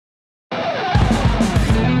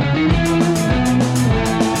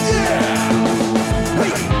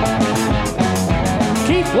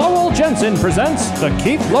Jensen presents The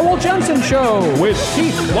Keith Lowell Jensen Show with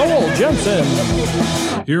Keith Lowell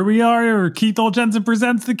Jensen. Here we are. Keith Lowell Jensen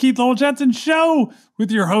presents The Keith Lowell Jensen Show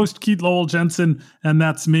with your host, Keith Lowell Jensen, and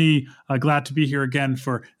that's me. Glad to be here again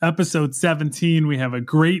for episode 17. We have a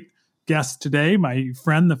great guest today, my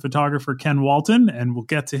friend, the photographer Ken Walton, and we'll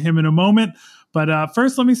get to him in a moment. But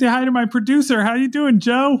first, let me say hi to my producer. How you doing,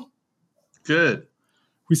 Joe? Good.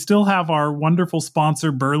 We still have our wonderful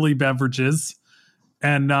sponsor, Burley Beverages.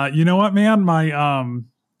 And you know what, man?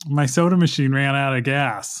 My soda machine ran out of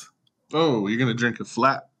gas. Oh, you're gonna drink a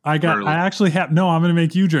flat? I'm gonna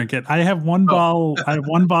make you drink it. I have one bottle. I have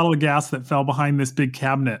one bottle of gas that fell behind this big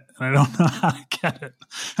cabinet, and I don't know how to get it.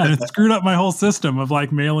 And it screwed up my whole system of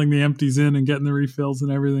like mailing the empties in and getting the refills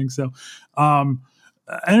and everything. So,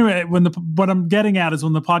 anyway, what I'm getting at is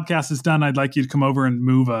when the podcast is done, I'd like you to come over and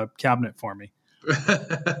move a cabinet for me.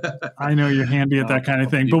 I know you're handy at that kind of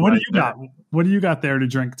thing. But what do you got? What do you got there to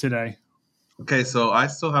drink today? Okay, so I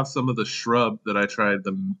still have some of the shrub that I tried,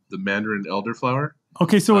 the Mandarin elderflower.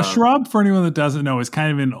 Okay, so a shrub, for anyone that doesn't know, is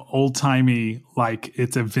kind of an old-timey, like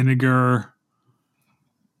it's a vinegar.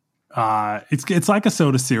 It's like a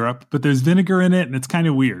soda syrup, but there's vinegar in it, and it's kind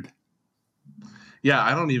of weird. Yeah,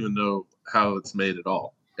 I don't even know how it's made at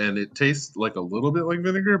all. And it tastes like a little bit like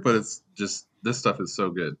vinegar, but it's just, this stuff is so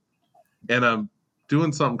good. And I'm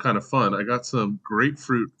doing something kind of fun. I got some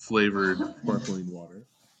grapefruit flavored sparkling water.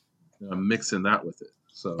 And I'm mixing that with it.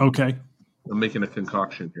 So okay, I'm making a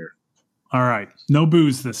concoction here. All right. No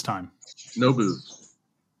booze this time. No booze.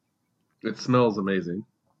 It smells amazing.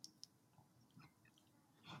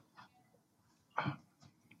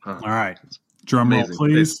 All right. Drum roll,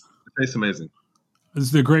 please. It tastes amazing.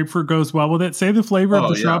 Does the grapefruit goes well with it? Say the flavor of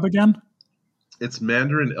the shrub again. It's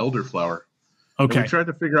Mandarin elderflower. Okay. And we tried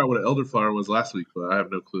to figure out what an elderflower was last week, but I have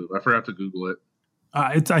no clue. I forgot to Google it.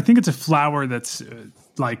 I think it's a flower that's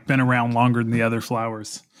like been around longer than the other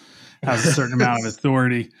flowers. Has a certain amount of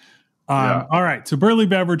authority. Yeah. All right. So Burley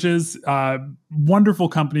Beverages, wonderful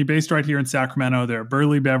company based right here in Sacramento. They're at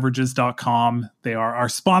burleybeverages.com. They are our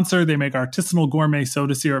sponsor. They make artisanal gourmet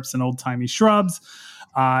soda syrups and old-timey shrubs.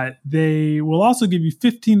 They will also give you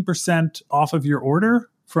 15% off of your order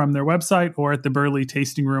from their website or at the Burley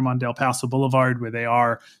Tasting Room on Del Paso Boulevard, where they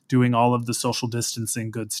are doing all of the social distancing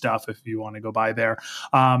good stuff if you want to go by there.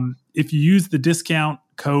 If you use the discount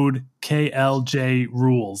code KLJ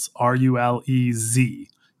Rules, RULEZ,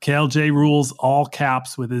 KLJ Rules, all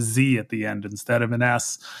caps with a Z at the end instead of an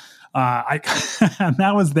S. And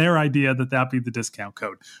that was their idea that be the discount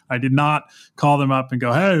code. I did not call them up and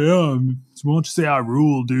go, hey, why don't you say I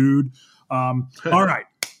rule, dude? All right.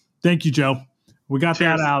 Thank you, Joe. We got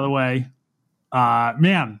Cheers. That out of the way.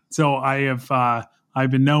 Man, so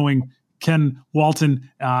I've been knowing Ken Walton,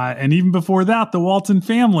 and even before that, the Walton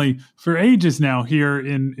family for ages now here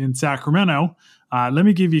in Sacramento. Let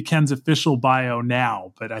me give you Ken's official bio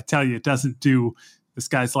now, but I tell you, it doesn't do this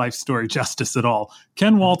guy's life story justice at all.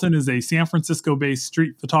 Ken Walton is a San Francisco-based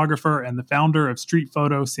street photographer and the founder of Street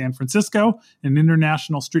Photo San Francisco, an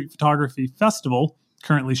international street photography festival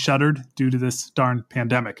currently shuttered due to this darn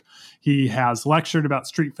pandemic. He has lectured about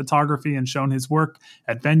street photography and shown his work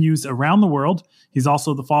at venues around the world. He's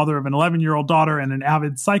also the father of an 11-year-old daughter and an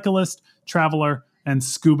avid cyclist, traveler, and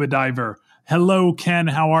scuba diver. Hello, Ken.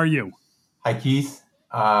 How are you? Hi, Keith.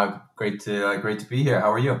 Great to be here.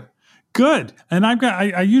 How are you? Good. And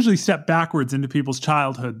I usually step backwards into people's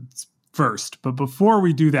childhoods first, but before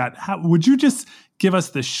we do that, would you just give us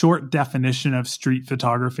the short definition of street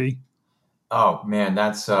photography? Oh man,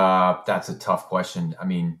 that's a tough question. I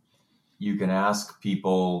mean, you can ask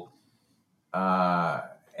people, and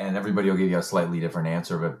everybody will give you a slightly different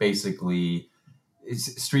answer. But basically,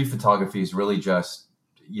 street photography is really just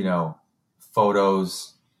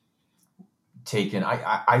photos taken.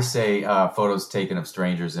 I say photos taken of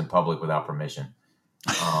strangers in public without permission.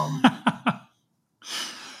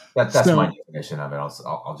 That's my definition of it.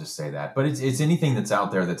 I'll just say that. But it's anything that's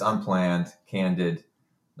out there that's unplanned, candid,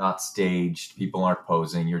 not staged. People aren't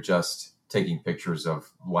posing. You're just taking pictures of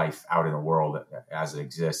life out in the world as it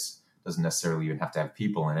exists. Doesn't necessarily even have to have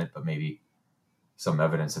people in it, but maybe some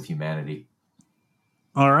evidence of humanity.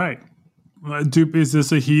 All right. Is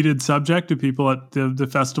this a heated subject? Do people at the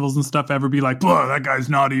festivals and stuff ever be like, "Whoa, that guy's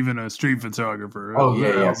not even a street photographer"? Oh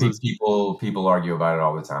yeah. People argue about it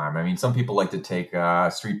all the time. I mean, some people like to take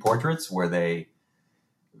street portraits where they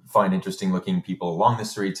find interesting looking people along the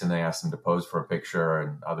streets and they ask them to pose for a picture,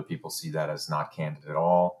 and other people see that as not candid at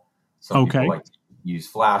all. Some people like to use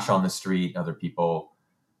flash on the street. Other people,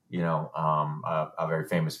 a very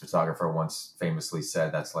famous photographer once famously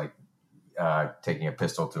said that's like taking a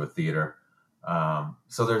pistol to a theater.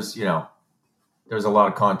 So there's there's a lot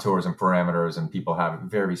of contours and parameters, and people have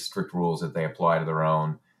very strict rules that they apply to their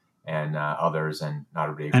own and others, and not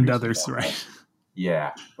everybody And agrees with others, that. right?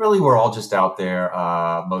 Yeah, really, we're all just out there,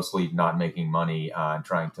 mostly not making money and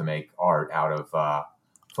trying to make art out of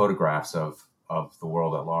photographs of the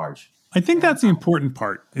world at large. I think that's the important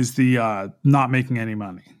part, is the not making any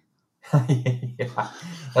money. Yeah,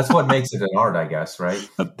 that's what makes it an art, I guess, right?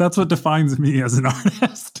 That's what defines me as an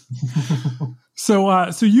artist.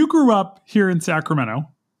 So you grew up here in Sacramento.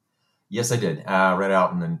 Yes, I did. Right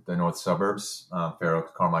out in the north suburbs, Fair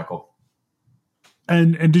Oaks, Carmichael.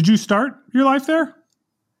 And did you start your life there?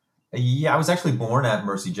 Yeah, I was actually born at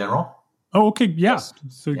Mercy General. Oh, okay. Yeah. Yes.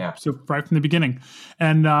 So Yeah. right from the beginning.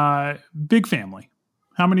 And big family.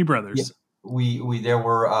 How many brothers? Yeah. There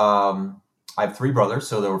were I have 3 brothers,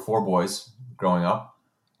 so there were 4 boys growing up.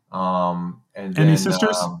 And then, Any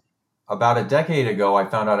sisters? About a decade ago, I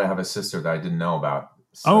found out I have a sister that I didn't know about.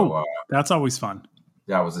 So, that's always fun.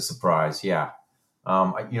 that was a surprise. Yeah.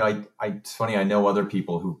 It's funny. I know other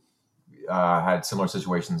people who had similar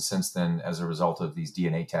situations since then as a result of these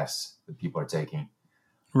DNA tests that people are taking.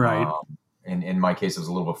 Right. In my case, it was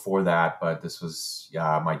a little before that, but this was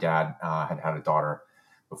my dad had a daughter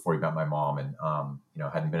before he met my mom, and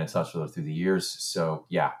hadn't been in touch with her through the years. So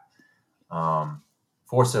yeah,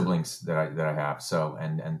 4 siblings that I have. So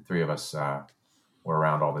and 3 of us were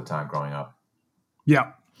around all the time growing up.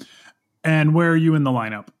 Yeah. And where are you in the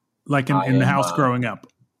lineup? Like in the house growing up?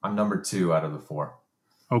 I'm number 2 out of the 4.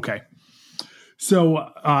 Okay. So,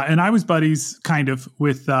 and I was buddies kind of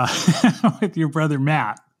with with your brother,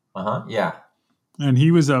 Matt. Yeah. And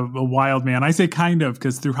he was a wild man. I say kind of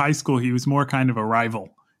because through high school, he was more kind of a rival.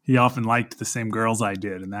 He often liked the same girls I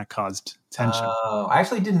did, and that caused tension. I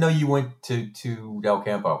actually didn't know you went to Del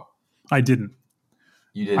Campo. I didn't.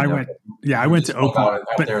 You didn't? I went to Oakland.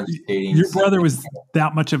 But your brother was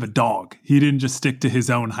that much of a dog. He didn't just stick to his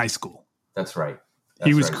own high school. That's right.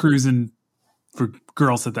 He was cruising for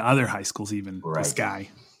girls at the other high schools even, right. This guy.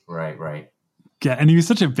 Right. Yeah, and he was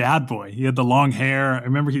such a bad boy. He had the long hair. I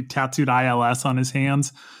remember he tattooed ILS on his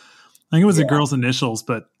hands. I think it was a girl's initials,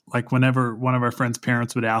 but like whenever one of our friends'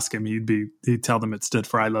 parents would ask him, he'd tell them it stood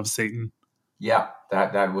for I love Satan. Yeah,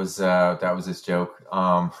 that was his joke.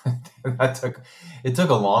 It took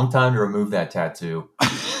a long time to remove that tattoo,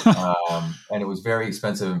 and it was very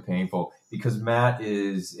expensive and painful because Matt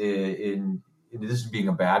is in addition to being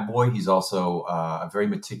a bad boy, he's also a very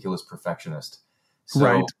meticulous perfectionist. So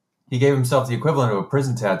right. He gave himself the equivalent of a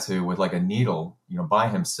prison tattoo with like a needle, by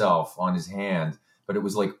himself on his hand, but it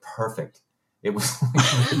was like perfect. It was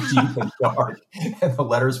like deep and dark, and the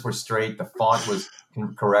letters were straight. The font was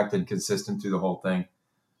correct and consistent through the whole thing.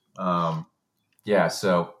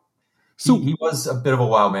 So he was a bit of a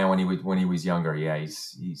wild man when he was younger. Yeah,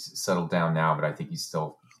 he's settled down now, but I think he's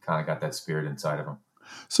still kind of got that spirit inside of him.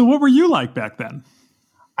 So what were you like back then?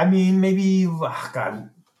 I mean, maybe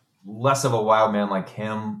less of a wild man like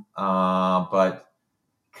him, but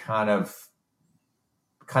kind of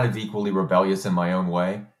equally rebellious in my own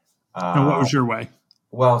way. And what was your way?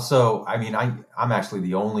 Well, so, I mean, I'm actually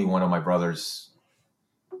the only one of my brothers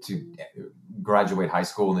to graduate high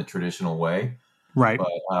school in the traditional way. Right. But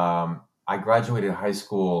I graduated high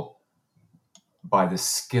school by the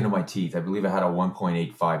skin of my teeth. I believe I had a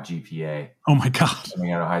 1.85 GPA. Oh, my God.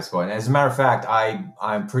 Coming out of high school. And as a matter of fact,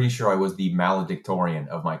 I'm pretty sure I was the valedictorian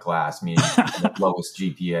of my class, meaning the lowest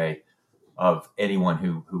GPA of anyone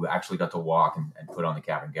who actually got to walk and put on the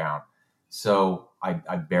cap and gown. So I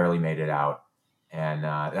barely made it out. And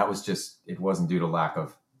that was it wasn't due to lack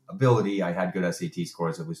of ability. I had good SAT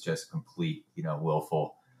scores. It was just complete,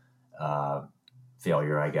 willful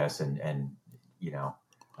failure, I guess. And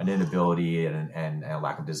an inability and a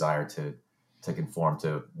lack of desire to conform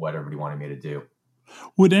to what everybody wanted me to do.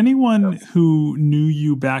 Would anyone who knew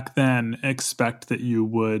you back then expect that you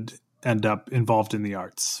would end up involved in the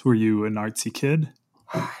arts? Were you an artsy kid?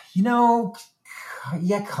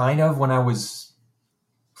 Yeah, kind of. When I was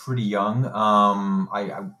pretty young,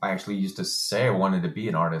 I actually used to say I wanted to be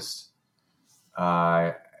an artist.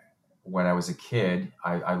 When I was a kid,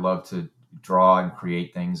 I loved to draw and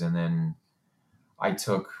create things, and then I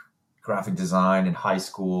took graphic design in high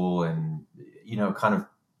school, and kind of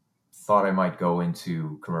thought I might go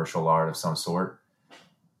into commercial art of some sort.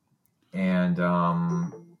 And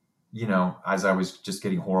as I was just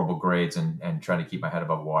getting horrible grades and trying to keep my head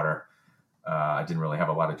above water, I didn't really have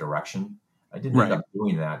a lot of direction. I didn't end up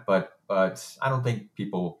doing that, but I don't think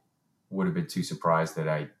people would have been too surprised that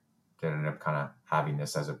I ended up kind of having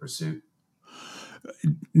this as a pursuit.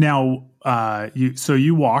 Now,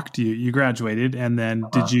 you walked, you graduated, and then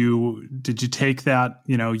did you take that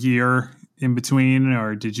year in between,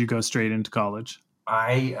 or did you go straight into college?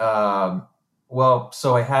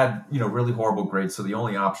 So I had, really horrible grades. So the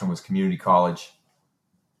only option was community college.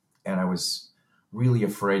 And I was really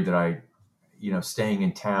afraid that staying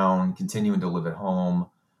in town, continuing to live at home,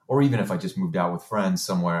 or even if I just moved out with friends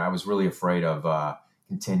somewhere, I was really afraid of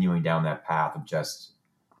continuing down that path of just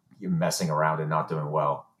messing around and not doing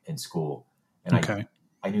well in school. And Okay.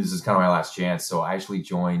 I knew this was kind of my last chance. So I actually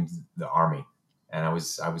joined the Army, and I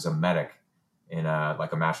was a medic in a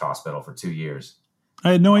MASH hospital for 2 years.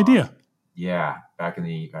 I had no idea. Yeah, back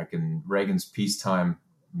in Reagan's peacetime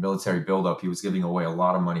military buildup, he was giving away a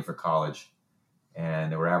lot of money for college,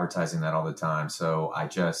 and they were advertising that all the time. So I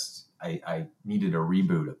needed a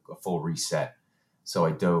reboot, a full reset. So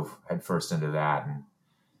I dove headfirst into that, and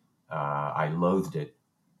I loathed it.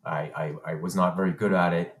 I was not very good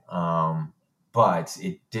at it, but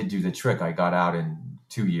it did do the trick. I got out in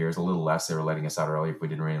 2 years, a little less. They were letting us out early if we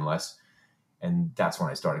didn't read less, and that's when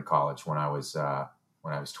I started college when I was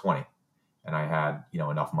 20. And I had,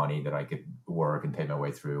 enough money that I could work and pay my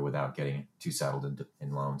way through without getting too settled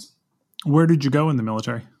in loans. Where did you go in the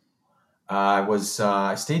military? I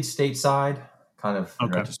stayed stateside. Kind of in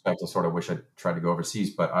retrospect, I sort of wish I tried to go overseas,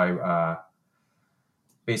 but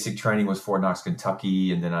basic training was Fort Knox,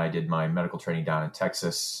 Kentucky, and then I did my medical training down in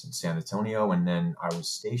Texas, in San Antonio, and then I was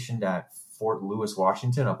stationed at Fort Lewis,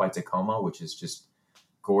 Washington, up by Tacoma, which is just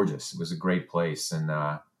gorgeous. It was a great place, and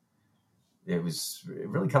it was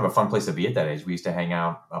really kind of a fun place to be at that age. We used to hang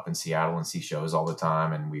out up in Seattle and see shows all the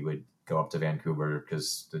time, and we would go up to Vancouver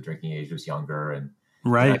because the drinking age was younger, and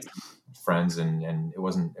Right. friends, and it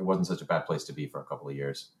wasn't such a bad place to be for a couple of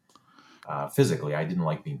years. Physically, I didn't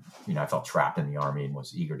like being, I felt trapped in the Army and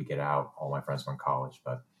was eager to get out. All my friends were in college,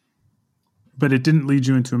 But it didn't lead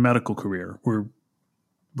you into a medical career.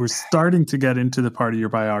 We're starting to get into the part of your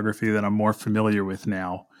biography that I'm more familiar with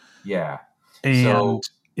now. yeah. And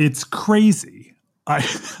it's crazy.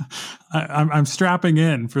 I'm strapping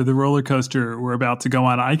in for the roller coaster we're about to go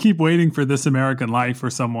on. I keep waiting for This American Life for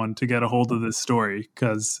someone to get a hold of this story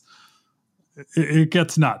because it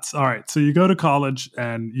gets nuts. All right, so you go to college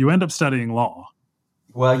and you end up studying law.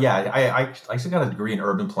 Well, yeah, I actually got a degree in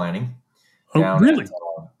urban planning. Oh, really? At,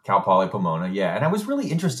 Cal Poly Pomona, yeah, and I was really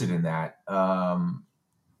interested in that,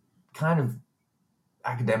 kind of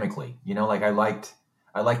academically.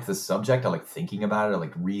 I liked the subject. I liked thinking about it. I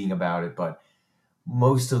liked reading about it. But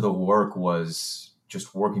most of the work was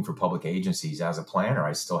just working for public agencies as a planner.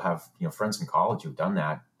 I still have, friends from college who've done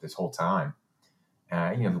that this whole time.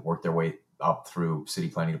 Worked their way up through city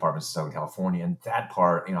planning departments in Southern California. And that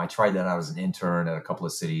part, I tried that out as an intern at a couple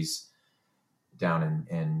of cities down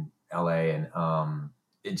in LA. And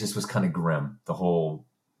it just was kind of grim, the whole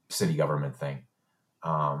city government thing.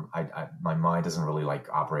 My mind doesn't really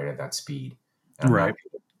operate at that speed. And I'm not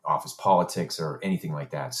office politics or anything like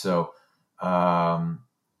that. So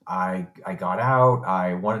I got out.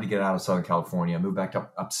 I wanted to get out of Southern California. I moved back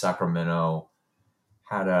up to Sacramento.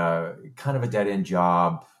 Had a kind of a dead end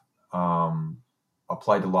job.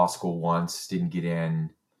 Applied to law school once, didn't get in.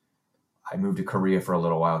 I moved to Korea for a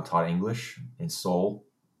little while and taught English in Seoul,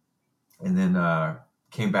 and then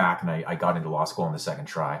came back and I got into law school on the second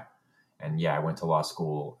try. And yeah, I went to law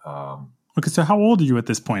school. Okay, so how old are you at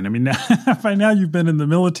this point? I mean, by now you've been in the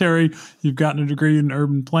military, you've gotten a degree in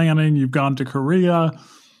urban planning, you've gone to Korea.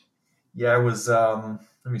 Yeah, I was, let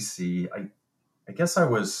me see. I guess I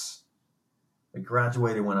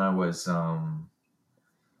graduated when I was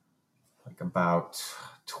about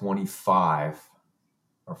 25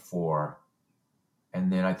 or 4.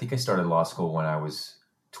 And then I think I started law school when I was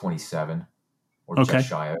 27 or just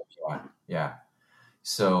shy of. Yeah.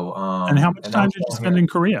 So, and how much time did you spend in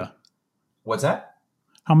Korea? What's that?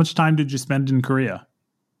 How much time did you spend in Korea?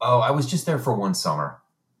 Oh, I was just there for one summer.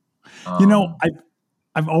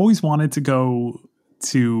 I've always wanted to go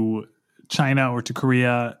to China or to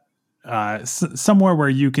Korea, somewhere where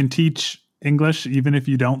you can teach English, even if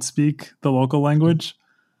you don't speak the local language.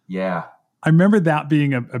 Yeah. I remember that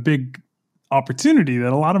being a big opportunity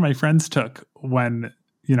that a lot of my friends took when,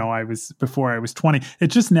 before I was 20. It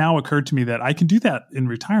just now occurred to me that I can do that in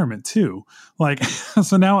retirement too.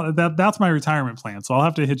 So now that's my retirement plan. So I'll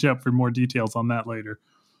have to hit you up for more details on that later.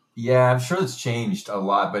 Yeah, I'm sure it's changed a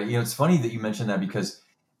lot, but it's funny that you mentioned that because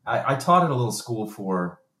I taught at a little school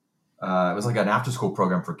for, it was like an after school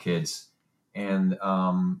program for kids. And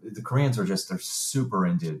the Koreans they're super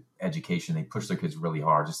into education. They push their kids really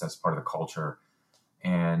hard, just as part of the culture.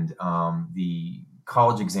 And the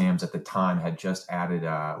college exams at the time had just added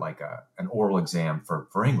an oral exam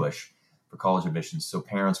for English for college admissions. So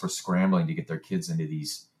parents were scrambling to get their kids into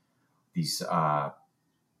these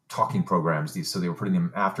talking programs. So they were putting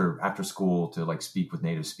them after school to like speak with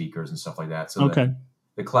native speakers and stuff like that. So Okay.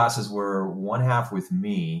 the classes were one half with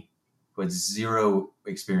me, who had zero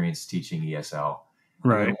experience teaching ESL.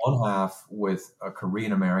 Right. And one half with a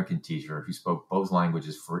Korean American teacher who spoke both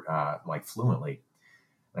languages like fluently.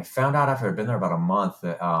 And I found out after I'd been there about a month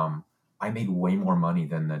that I made way more money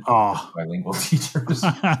than the bilingual teachers.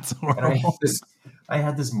 That's horrible. And I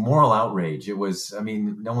had this moral outrage. It was, I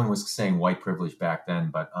mean, no one was saying white privilege back then,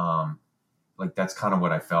 but like that's kind of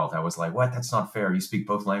what I felt. I was like, what? That's not fair. You speak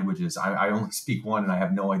both languages. I only speak one, and I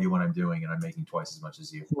have no idea what I'm doing, and I'm making twice as much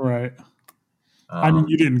as you. Right. I mean,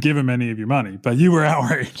 you didn't give him any of your money, but you were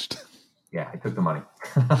outraged. Yeah, I took the money.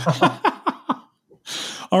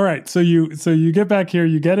 All right. So you get back here,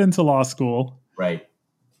 you get into law school. Right.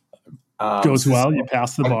 Goes well. You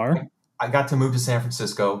pass the bar. I got to move to San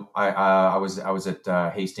Francisco. I was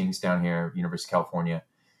at Hastings down here, University of California,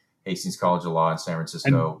 Hastings College of Law in San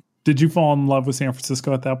Francisco. And did you fall in love with San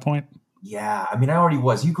Francisco at that point? Yeah. I mean, I already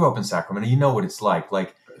was. You grew up in Sacramento. You know what it's like.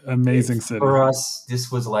 Like, amazing city. For us,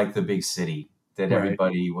 this was like the big city that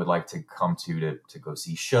everybody would like to come to go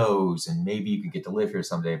see shows, and maybe you could get to live here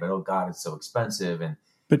someday, but oh God, it's so expensive. And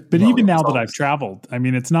But even now that I've traveled, I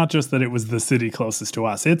mean, it's not just that it was the city closest to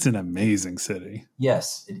us. It's an amazing city.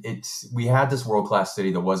 Yes. We had this world-class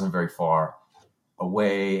city that wasn't very far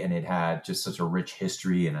away, and it had just such a rich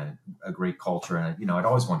history and a great culture. And, I'd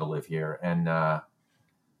always wanted to live here. And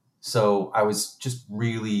so I was just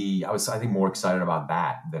really, I think, more excited about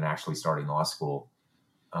that than actually starting law school.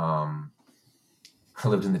 I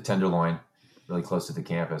lived in the Tenderloin, really close to the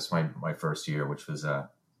campus, my first year, which was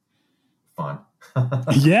fun.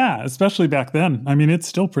 Yeah, especially back then. I mean, it's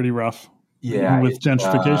still pretty rough. Yeah, with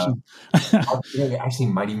gentrification. It actually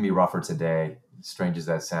might even be rougher today. Strange as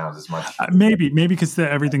that sounds, as much. Maybe because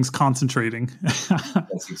everything's concentrating.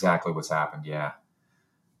 That's exactly what's happened. Yeah,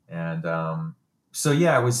 and so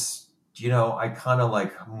yeah, it was. I kind of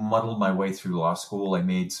like muddled my way through law school. I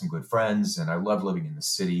made some good friends, and I loved living in the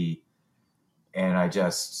city. And I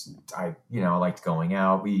liked going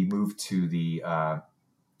out. We moved to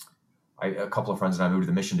a couple of friends and I moved to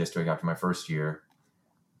the Mission District after my first year.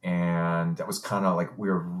 And that was kind of like, we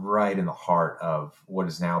were right in the heart of what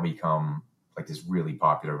has now become like this really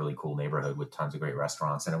popular, really cool neighborhood with tons of great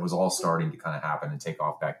restaurants. And it was all starting to kind of happen and take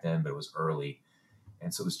off back then, but it was early.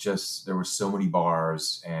 And so it was just, there were so many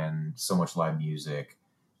bars and so much live music,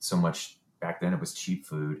 so much, back then it was cheap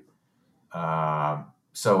food.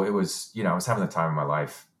 So it was, I was having the time of my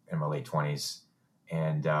life in my late 20s.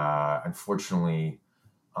 And unfortunately,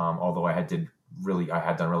 although I had done really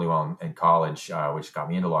well in college, which got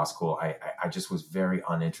me into law school, I just was very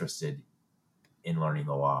uninterested in learning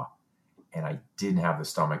the law. And I didn't have the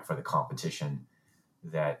stomach for the competition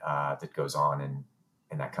that goes on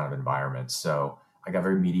in that kind of environment. So I got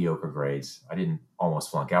very mediocre grades. I didn't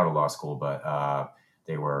almost flunk out of law school, but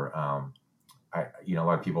they were, a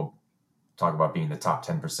lot of people talk about being the top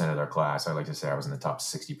 10% of their class. I like to say I was in the top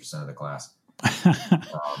 60% of the class,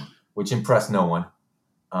 which impressed no one.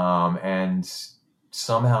 And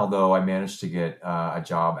somehow, though, I managed to get a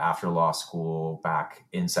job after law school back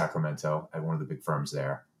in Sacramento at one of the big firms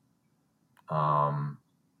there. And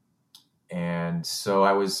so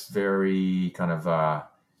I was very kind of, I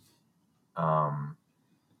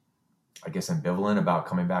guess, ambivalent about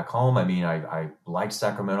coming back home. I mean, I liked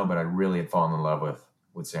Sacramento, but I really had fallen in love with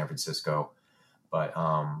San Francisco. But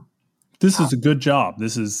this is a good job.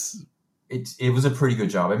 It was a pretty good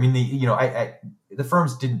job. I mean, the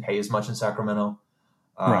firms didn't pay as much in Sacramento.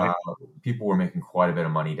 Right. People were making quite a bit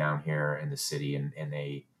of money down here in the city, and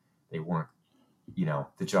they weren't,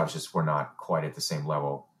 the jobs just were not quite at the same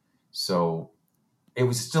level. So it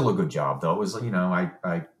was still a good job, though. It was,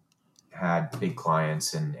 I had big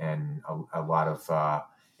clients and a lot of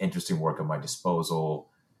interesting work at my disposal.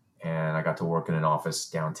 And I got to work in an office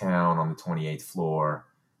downtown on the 28th floor.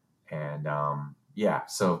 And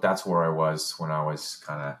so that's where I was when I was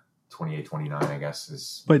kind of 28, 29, I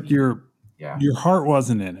guess. But your heart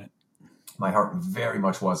wasn't in it. My heart very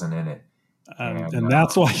much wasn't in it. And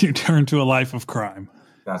that's why you turned to a life of crime.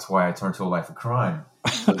 That's why I turned to a life of crime.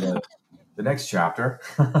 So the next chapter.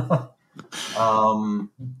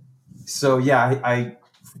 So yeah, I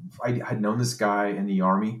had known this guy in the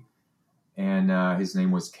Army, and his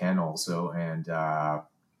name was Ken also, and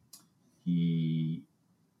he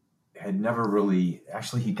had never really,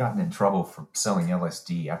 actually he'd gotten in trouble for selling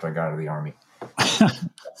LSD after I got out of the Army.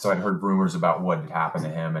 So I'd heard rumors about what had happened to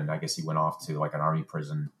him, and I guess he went off to like an Army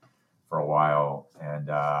prison for a while, and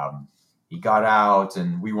he got out,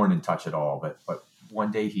 and we weren't in touch at all, but one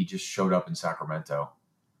day he just showed up in Sacramento.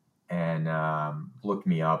 and looked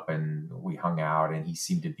me up, and we hung out, and he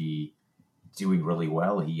seemed to be doing really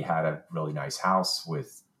well. He had a really nice house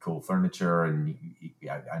with cool furniture, and he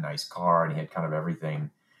had a nice car, and he had kind of everything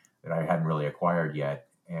that I hadn't really acquired yet.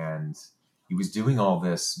 And he was doing all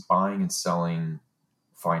this buying and selling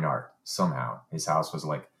fine art somehow. His house was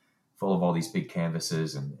like full of all these big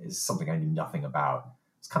canvases, and is something I knew nothing about.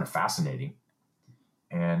 It's kind of fascinating.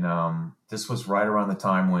 And this was right around the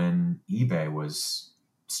time when eBay was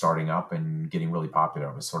starting up and getting really popular.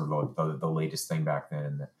 It was sort of the latest thing back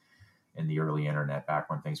then in the early internet, back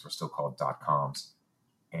when things were still called .coms.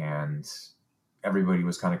 And everybody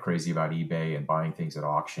was kind of crazy about eBay and buying things at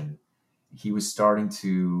auction. He was starting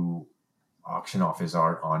to auction off his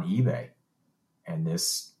art on eBay. And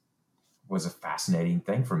this was a fascinating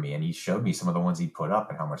thing for me. And he showed me some of the ones he put up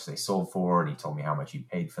and how much they sold for. And he told me how much he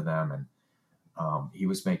paid for them. And he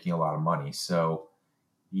was making a lot of money. So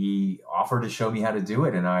he offered to show me how to do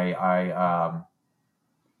it. And I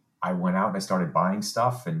went out and I started buying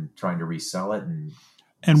stuff and trying to resell it.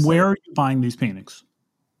 And where are you buying these paintings?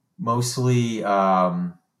 Mostly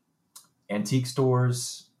antique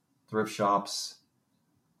stores, thrift shops,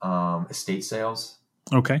 estate sales.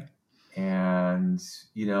 Okay. And,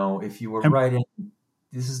 if you were writing,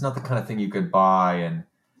 this is not the kind of thing you could buy in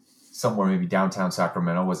somewhere, maybe downtown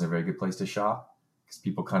Sacramento wasn't a very good place to shop because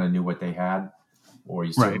people kind of knew what they had, or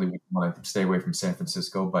you certainly would want to stay away from San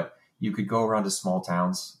Francisco, but you could go around to small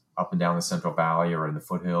towns up and down the Central Valley or in the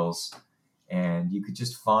foothills, and you could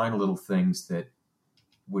just find little things that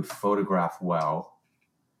would photograph well.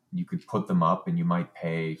 You could put them up and you might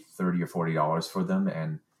pay $30 or $40 for them.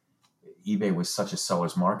 And eBay was such a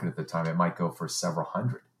seller's market at the time. It might go for several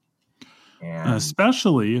hundred. And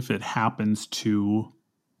especially if it happens to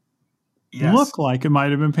look like it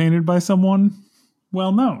might have been painted by someone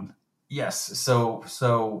well-known. Yes. So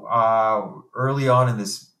early on in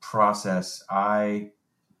this process, I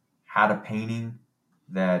had a painting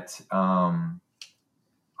that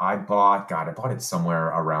I bought it somewhere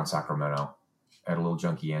around Sacramento at a little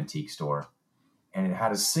junky antique store. And it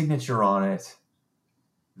had a signature on it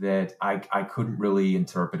that I couldn't really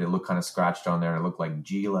interpret. It looked kind of scratched on there. It looked like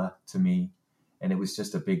Gila to me. And it was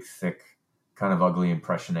just a big, thick, kind of ugly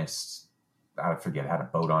impressionist. I forget, it had a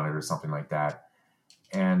boat on it or something like that.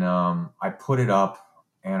 And I put it up,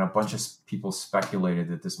 and a bunch of people speculated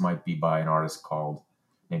that this might be by an artist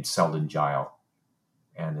named Selden Gile.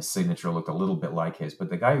 And the signature looked a little bit like his. But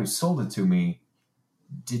the guy who sold it to me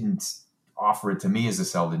didn't offer it to me as a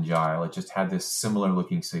Selden Gile. It just had this similar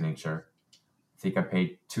looking signature. I think I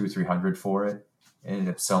paid $200 or $300 for it. I ended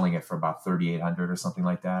up selling it for about $3,800 or something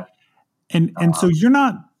like that. And so you're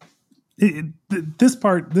not,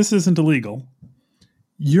 this isn't illegal.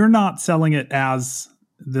 You're not selling it as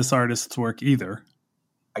this artist's work either.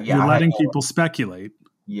 Yeah, you're letting people speculate.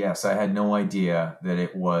 Yes, I had no idea that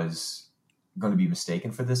it was going to be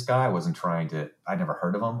mistaken for this guy. I never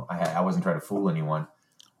heard of him. I wasn't trying to fool anyone.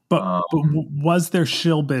 But was there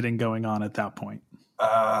shill bidding going on at that point?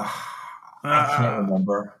 I can't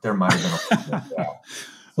remember. There might have been a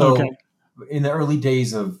So okay. In the early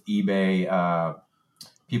days of eBay,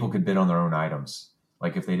 people could bid on their own items.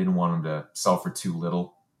 Like if they didn't want them to sell for too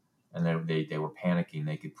little and they were panicking,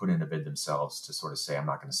 they could put in a bid themselves to sort of say, I'm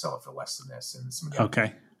not going to sell it for less than this. And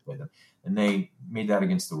somebody bid them. And they made that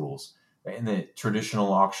against the rules. In the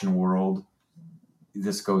traditional auction world,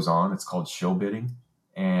 this goes on. It's called shill bidding.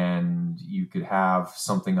 And you could have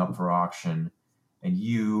something up for auction, and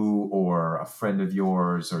you or a friend of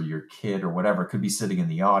yours or your kid or whatever could be sitting in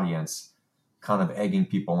the audience kind of egging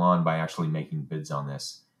people on by actually making bids on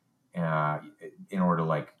this in order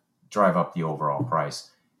to drive up the overall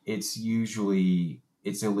price. It's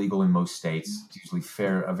illegal in most states. It's usually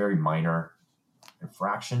a very minor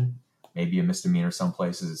infraction, maybe a misdemeanor some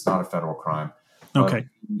places. It's not a federal crime. Okay.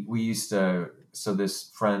 We used to, so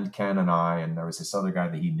this friend, Ken, and I, and there was this other guy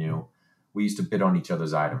that he knew, we used to bid on each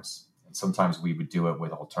other's items. And sometimes we would do it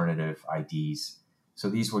with alternative IDs. So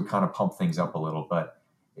these would kind of pump things up a little. But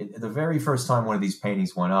the very first time one of these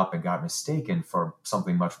paintings went up and got mistaken for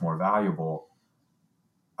something much more valuable,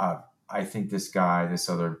 I think this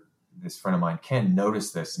friend of mine, Ken,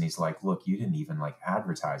 noticed this, and he's like, look, you didn't even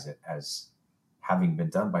advertise it as having been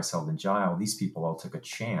done by Selden Gile. These people all took a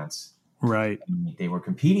chance. Right. They were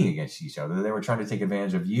competing against each other. They were trying to take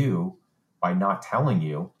advantage of you by not telling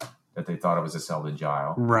you that they thought it was a Selden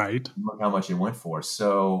Gile. Right. Look how much it went for.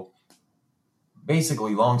 So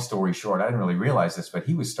basically, long story short, I didn't really realize this, but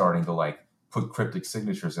he was starting to put cryptic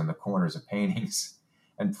signatures in the corners of paintings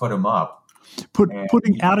and put them up.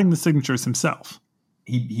 Adding the signatures himself.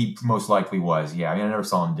 He most likely was. Yeah. I mean, I never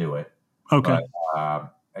saw him do it. Okay.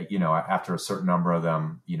 But, after a certain number of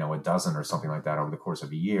them, a dozen or something like that over the course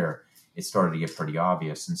of a year, it started to get pretty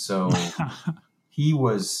obvious. And so he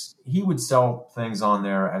would sell things on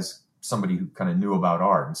there as somebody who kind of knew about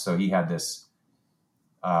art. And so he had this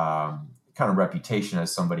kind of reputation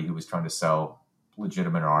as somebody who was trying to sell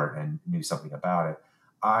legitimate art and knew something about it.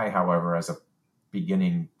 I, however, as a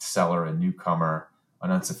beginning seller, a newcomer,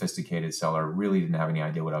 an unsophisticated seller, really didn't have any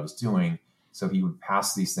idea what I was doing. So he would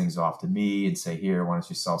pass these things off to me and say, here, why don't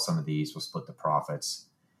you sell some of these? We'll split the profits.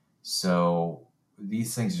 So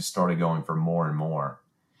these things just started going for more and more.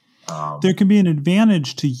 There can be an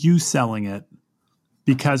advantage to you selling it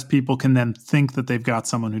because people can then think that they've got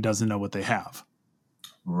someone who doesn't know what they have.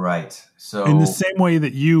 Right. So in the same way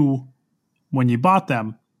that when you bought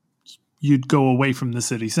them, you'd go away from the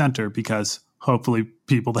city center because hopefully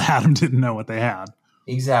people that had them didn't know what they had.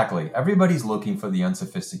 Exactly. Everybody's looking for the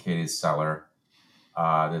unsophisticated seller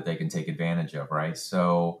that they can take advantage of, right?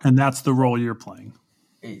 So, and that's the role you're playing.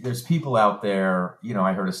 There's people out there.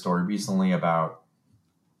 I heard a story recently about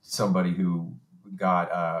somebody who got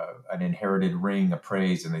an inherited ring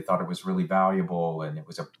appraised, and they thought it was really valuable, and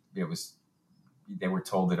they were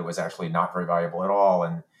told that it was actually not very valuable at all,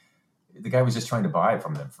 and the guy was just trying to buy it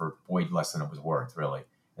from them for way less than it was worth, really.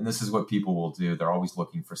 And this is what people will do. They're always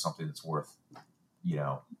looking for something that's worth,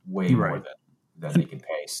 way more than they can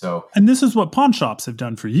pay. So, and this is what pawn shops have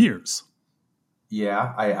done for years.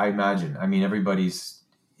 Yeah, I imagine. I mean,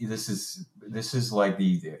 this is like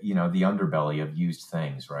the underbelly of used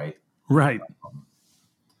things, right? Right.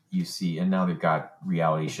 You see, and now they've got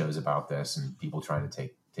reality shows about this and people trying to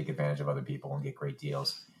take advantage of other people and get great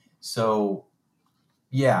deals. So,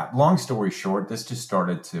 yeah, long story short, this just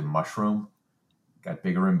started to mushroom, got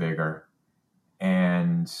bigger and bigger.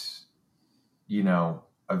 And,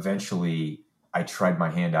 eventually I tried my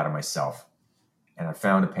hand out of myself and I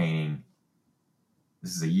found a painting.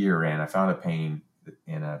 This is a year in. I found a painting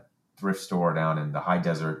in a thrift store down in the high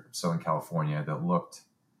desert, Southern California, that looked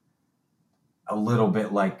a little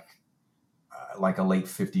bit like a late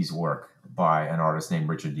 50s work by an artist named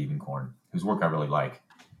Richard Diebenkorn, whose work I really like.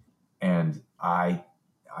 And I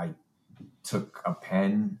took a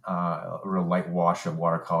pen, a real light wash of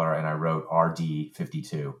watercolor, and I wrote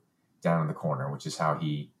RD52 down in the corner, which is how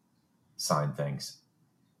he signed things.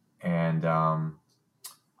 And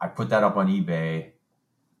I put that up on eBay,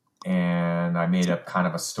 and I made up kind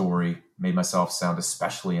of a story, made myself sound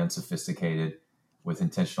especially unsophisticated with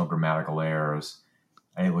intentional grammatical errors.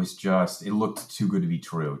 And it looked too good to be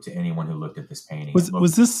true to anyone who looked at this painting.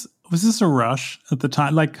 Was this a rush at the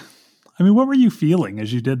time? What were you feeling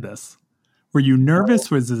as you did this? Were you nervous?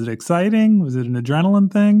 Was it exciting? Was it an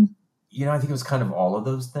adrenaline thing? I think it was kind of all of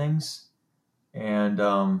those things. And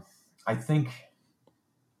I think,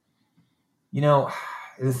 the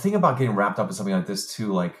thing about getting wrapped up in something like this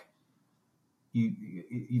too, like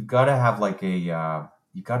you've got to have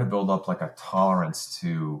you've got to build up like a tolerance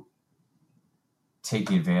to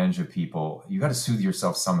taking advantage of people. You got to soothe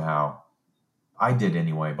yourself somehow. I did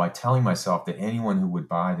anyway, by telling myself that anyone who would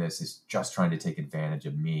buy this is just trying to take advantage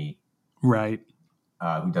of me. Right.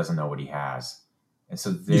 Who doesn't know what he has. And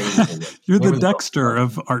so you're the Dexter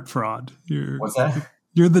of art fraud. What's that?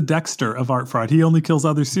 You're the Dexter of art fraud. He only kills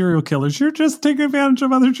other serial killers. You're just taking advantage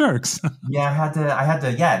of other jerks. Yeah, I had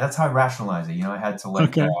to. Yeah, that's how I rationalize it. I had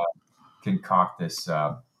to concoct this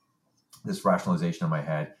rationalization in my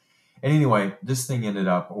head. And anyway, this thing ended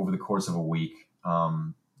up over the course of a week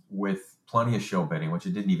with plenty of show bidding, which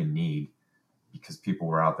it didn't even need because people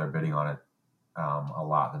were out there bidding on it a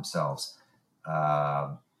lot themselves.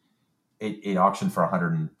 It auctioned for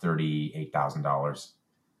 $138,000.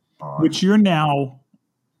 Which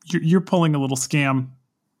you're pulling a little scam,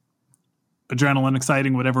 adrenaline,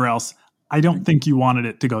 exciting, whatever else. I don't think you wanted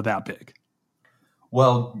it to go that big.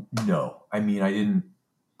 Well, no. I mean, I didn't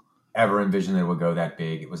ever envision that it would go that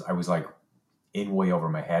big. I was like in way over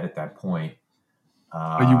my head at that point.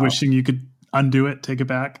 Are you wishing you could undo it, take it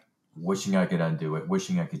back? Wishing I could undo it,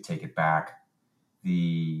 wishing I could take it back.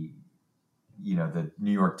 The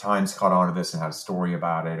New York Times caught on to this and had a story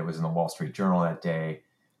about it. It was in the Wall Street Journal that day.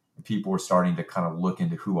 And people were starting to kind of look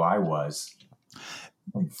into who I was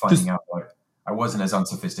and finding out what I wasn't as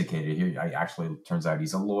unsophisticated. Turns out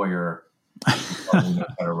he's a lawyer. He probably knows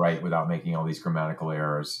how to write without making all these grammatical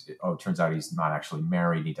errors. It turns out he's not actually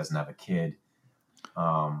married. He doesn't have a kid.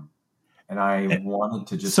 And I wanted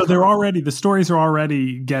to just... So the stories are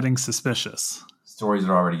already getting suspicious. Stories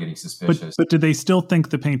are already getting suspicious. But do they still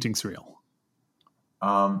think the painting's real?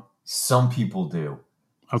 Some people do.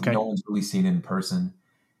 Okay. No one's really seen it in person.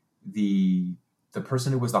 The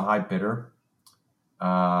person who was the high bidder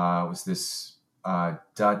was this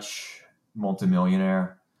Dutch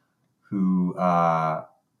multimillionaire who,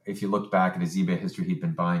 if you looked back at his eBay history, he'd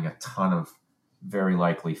been buying a ton of very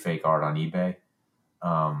likely fake art on eBay,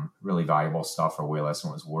 really valuable stuff for way less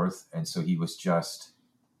than it was worth. And so he was just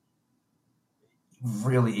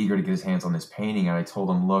really eager to get his hands on this painting. And I told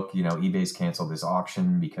him, look, eBay's canceled this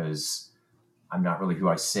auction because I'm not really who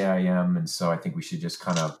I say I am. And so I think we should just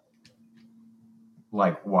kind of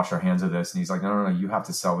like wash our hands of this. And he's like, no, you have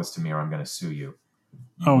to sell this to me or I'm going to sue you.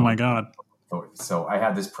 Oh my God. So I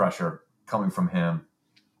had this pressure coming from him.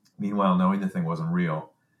 Meanwhile, knowing the thing wasn't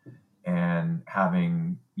real and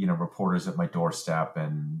having, reporters at my doorstep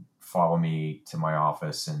and follow me to my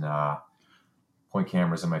office and point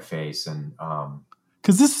cameras in my face. And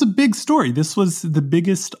because this is a big story. This was the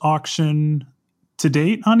biggest auction to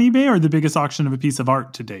date on eBay, or the biggest auction of a piece of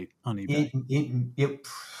art to date on eBay? It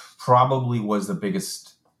probably was the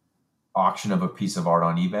biggest auction of a piece of art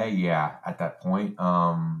on eBay. Yeah, at that point.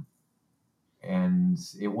 And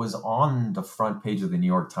it was on the front page of the New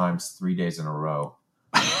York Times 3 days in a row.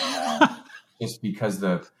 Just because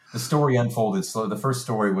the story unfolded. So the first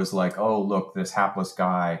story was like, oh, look, this hapless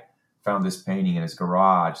guy found this painting in his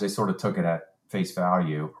garage. They sort of took it at face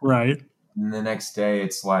value. Right. And the next day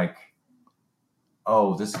it's like,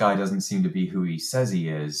 oh, this guy doesn't seem to be who he says he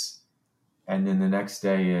is. And then the next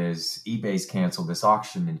day is eBay's canceled this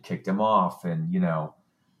auction and kicked him off. And,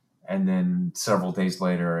 and then several days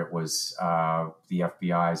later, it was the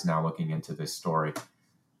FBI is now looking into this story.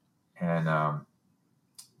 And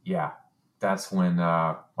that's when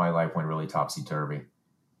my life went really topsy-turvy.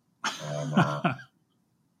 And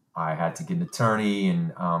I had to get an attorney.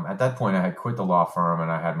 And at that point, I had quit the law firm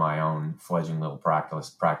and I had my own fledgling little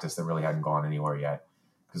practice that really hadn't gone anywhere yet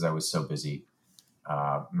because I was so busy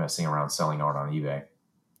messing around selling art on eBay.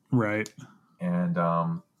 Right. And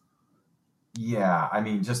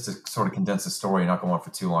just to sort of condense the story and not go on for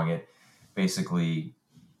too long, it basically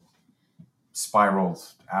spiraled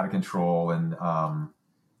out of control and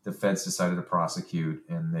the feds decided to prosecute,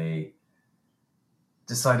 and they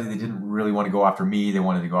decided they didn't really want to go after me. They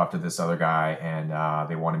wanted to go after this other guy, and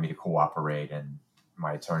they wanted me to cooperate. And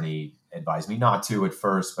my attorney advised me not to at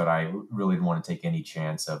first, but I really didn't want to take any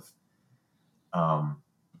chance of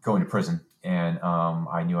going to prison. And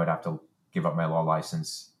I knew I'd have to give up my law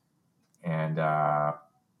license. And I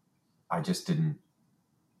just didn't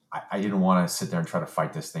want to sit there and try to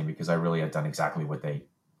fight this thing because I really had done exactly what they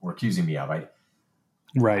were accusing me of.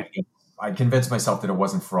 I convinced myself that it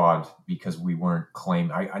wasn't fraud because we weren't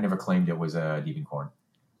claimed. I never claimed it was a Diebenkorn.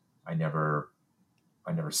 I never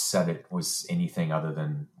said it was anything other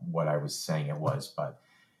than what I was saying it was, but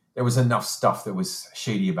there was enough stuff that was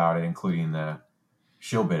shady about it, including the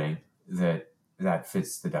shill bidding, that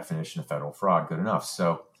fits the definition of federal fraud good enough.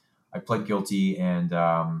 So I pled guilty and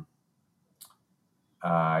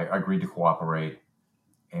I agreed to cooperate.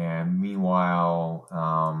 And meanwhile,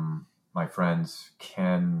 my friend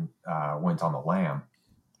Ken went on the lam.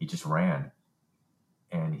 He just ran.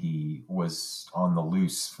 And he was on the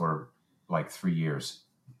loose for like 3 years.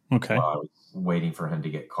 Okay. I was waiting for him to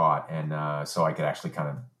get caught. And so I could actually kind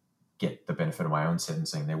of get the benefit of my own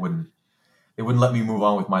sentencing. They wouldn't let me move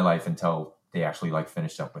on with my life until they actually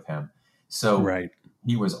finished up with him. So right.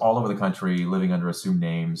 He was all over the country living under assumed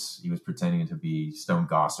names. He was pretending to be Stone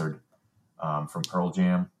Gossard from Pearl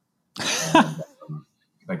Jam. And,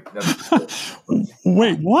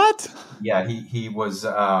 wait, what? Yeah, he was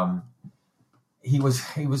traveling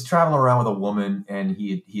around with a woman, and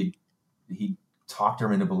he talked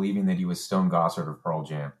her into believing that he was Stone Gossard of Pearl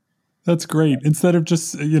Jam. That's great. Instead of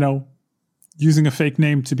just using a fake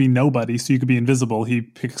name to be nobody so you could be invisible, he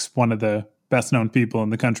picks one of the best known people in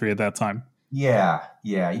the country at that time. Yeah,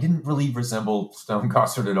 he didn't really resemble Stone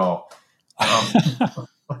Gossard at all.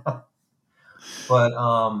 But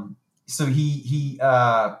so he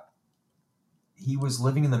was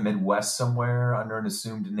living in the Midwest somewhere under an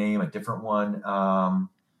assumed name, a different one,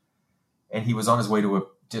 and he was on his way to a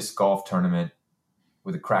disc golf tournament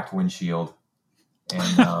with a cracked windshield.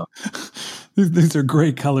 And these are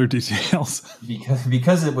great color details.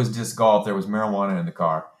 Because it was disc golf, there was marijuana in the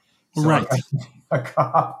car. So right.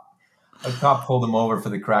 A cop pulled him over for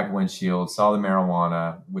the cracked windshield, saw the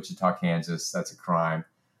marijuana, Wichita, Kansas. That's a crime.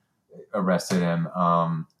 Arrested him.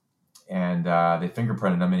 And they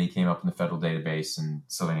fingerprinted him, and he came up in the federal database. And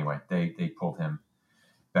so anyway, they pulled him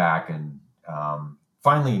back. And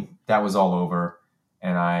finally, that was all over.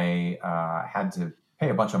 And I had to pay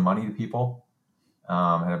a bunch of money to people.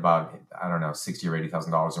 Had about, $60,000 or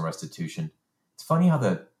 $80,000 in restitution. It's funny how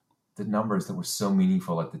the numbers that were so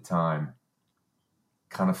meaningful at the time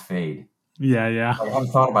kind of fade. Yeah. I haven't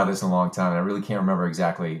thought about this in a long time, and I really can't remember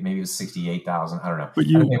exactly. Maybe it was 68,000. I don't know. But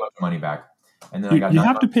I had to pay a bunch of money back. And then I got you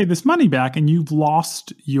have to pay this money back, and you've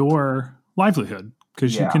lost your livelihood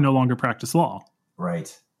because you can no longer practice law.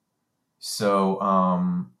 Right.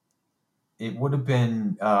 So it would have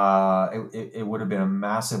been it would have been a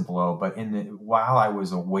massive blow. But while I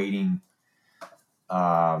was awaiting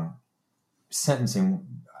sentencing,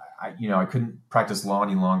 I couldn't practice law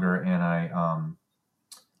any longer, and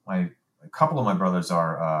a couple of my brothers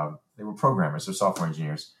they were programmers, they're software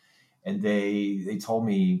engineers, and they told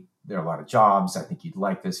me there are a lot of jobs. I think you'd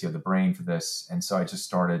like this. You have the brain for this. And so I just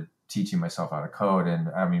started teaching myself how to code. And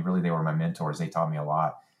I mean, really, they were my mentors. They taught me a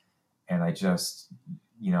lot. And I just,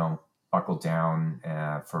 buckled down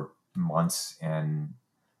for months. And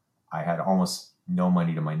I had almost no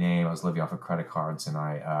money to my name. I was living off of credit cards. And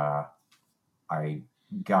I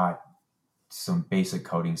got some basic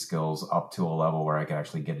coding skills up to a level where I could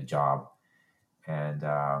actually get a job. And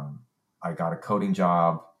I got a coding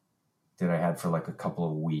job that I had for like a couple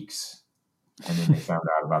of weeks, and then they found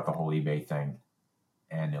out about the whole eBay thing,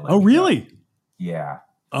 and they let me really go. Yeah.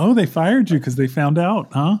 Oh, they fired you because they found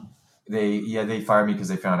out, huh? They fired me because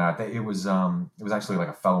they found out that it was actually like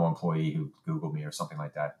a fellow employee who Googled me or something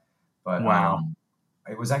like that. But wow.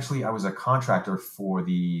 It was actually, I was a contractor for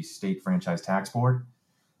the state franchise tax board,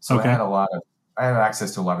 so okay. I had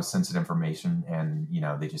access to a lot of sensitive information, and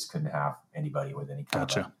they just couldn't have anybody with any kind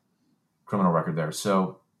of a criminal record there.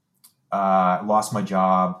 So lost my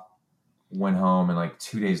job, went home, and like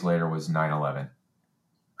 2 days later was 9/11.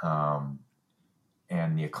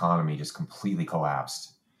 And the economy just completely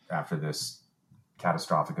collapsed after this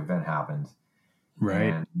catastrophic event happened.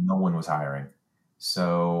 Right. And no one was hiring.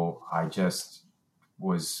 So I just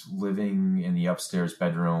was living in the upstairs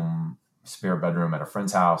spare bedroom at a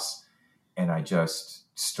friend's house. And I just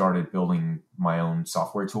started building my own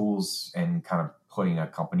software tools and kind of putting a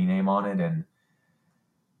company name on it and,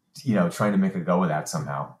 trying to make a go of that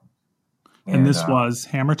somehow. And this was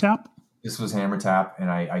HammerTap? This was HammerTap.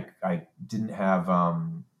 And I didn't have,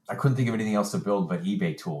 I couldn't think of anything else to build but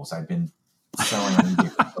eBay tools. I'd been selling on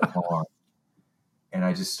eBay for so long. And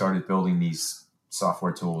I just started building these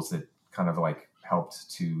software tools that kind of like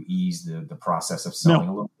helped to ease the process of selling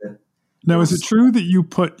a little bit. Now, is it true that you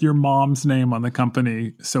put your mom's name on the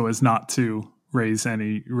company so as not to raise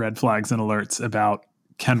any red flags and alerts about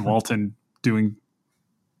Ken Walton doing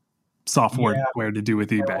software to do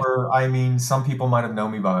with eBay? Some people might have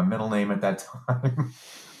known me by my middle name at that time.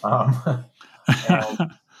 And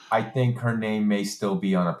I think her name may still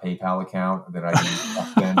be on a PayPal account that I used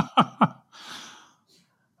back then.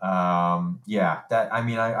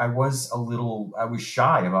 I was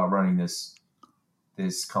shy about running this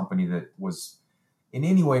company that was in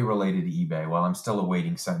any way related to eBay while I'm still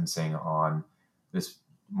awaiting sentencing on this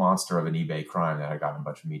monster of an eBay crime that I got in a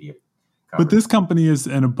bunch of media coverage. But this company is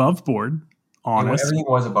an above board, honest. Everything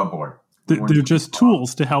was above board. They're just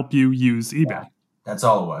tools to help you use eBay. Yeah, that's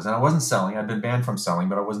all it was. And I wasn't selling. I'd been banned from selling,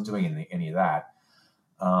 but I wasn't doing any of that.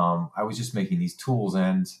 I was just making these tools.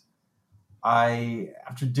 And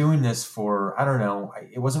after doing this for, I don't know,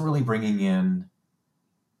 it wasn't really bringing in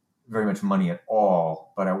very much money at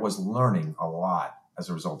all, but I was learning a lot as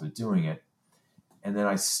a result of doing it. And then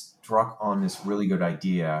I struck on this really good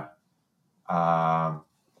idea. I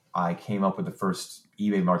came up with the first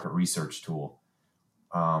eBay market research tool.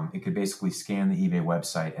 It could basically scan the eBay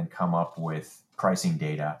website and come up with pricing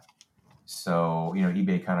data. So,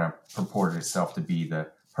 eBay kind of purported itself to be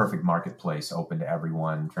the perfect marketplace, open to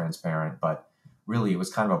everyone, transparent, but really it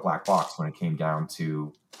was kind of a black box when it came down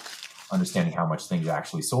to understanding how much things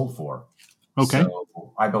actually sold for. Okay.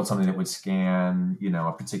 So I built something that would scan,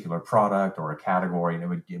 a particular product or a category, and it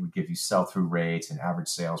would give you sell-through rates and average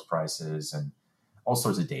sales prices and all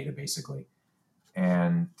sorts of data, basically.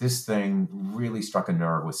 And this thing really struck a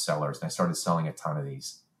nerve with sellers, and I started selling a ton of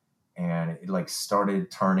these. And it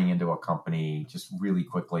started turning into a company just really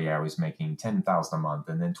quickly. I was making $10,000 a month,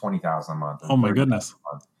 and then $20,000 a month. Oh my goodness!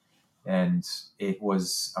 And it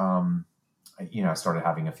was, I started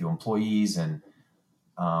having a few employees, and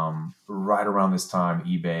right around this time,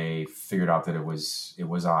 eBay figured out that it was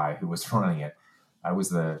I who was running it. I was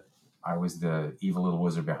the evil little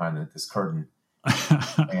wizard behind this curtain,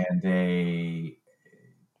 and they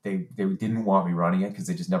didn't want me running it because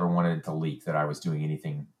they just never wanted it to leak that I was doing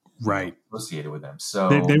anything associated with them. So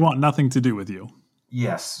they want nothing to do with you.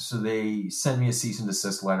 Yes. So they sent me a cease and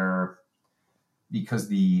desist letter because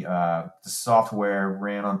the software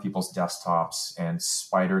ran on people's desktops and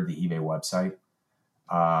spidered the eBay website,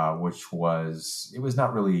 which was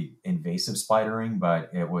not really invasive spidering,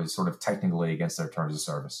 but it was sort of technically against their terms of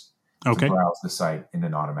service to browse the site in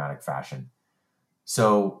an automatic fashion.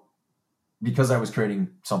 So because I was creating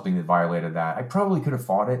something that violated that, I probably could have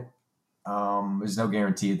fought it, There's no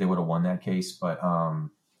guarantee that they would have won that case, but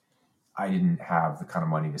I didn't have the kind of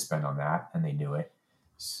money to spend on that, and they knew it.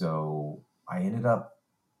 So I ended up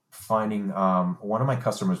finding one of my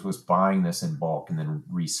customers was buying this in bulk and then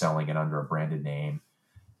reselling it under a branded name.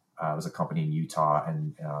 It was a company in Utah,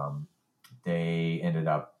 and they ended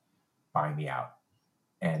up buying me out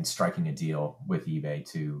and striking a deal with eBay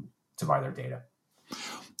to buy their data.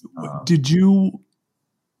 Did you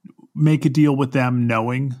make a deal with them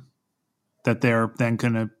knowing that they're then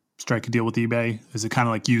going to strike a deal with eBay? Is it kind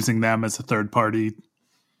of like using them as a third party?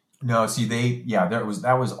 No, see, that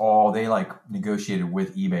was all. They like negotiated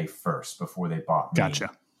with eBay first before they bought me.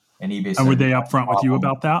 Gotcha. And eBay said, and were they upfront with you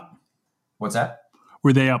about that? What's that?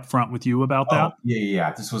 Were they upfront with you about that?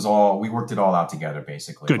 Yeah. This was all, we worked it all out together,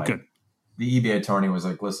 basically. Good. The eBay attorney was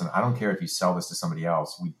like, listen, I don't care if you sell this to somebody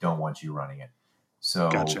else. We don't want you running it. So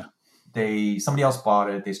Gotcha. Somebody else bought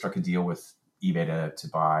it. They struck a deal with eBay to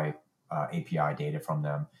buy API data from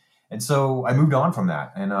them. And so I moved on from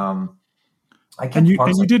that. And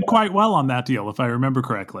you did quite well on that deal, if I remember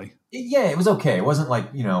correctly. It was okay. It wasn't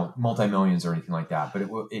like, multi-millions or anything like that, but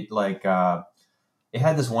it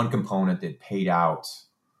had this one component that paid out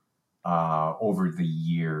over the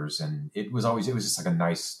years, and it was just like a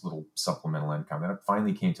nice little supplemental income. And it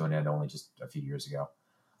finally came to an end only just a few years ago.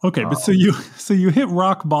 Okay, but so you hit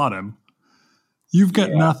rock bottom. You've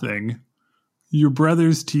got nothing. Your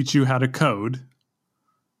brothers teach you how to code,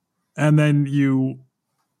 and then you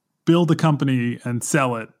build a company and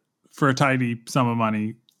sell it for a tidy sum of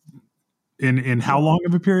money in how long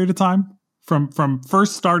of a period of time? From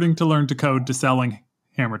first starting to learn to code to selling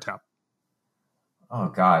HammerTap? Oh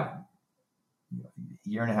God,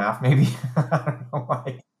 year and a half, maybe. I don't know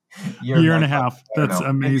why. Year and a half. That's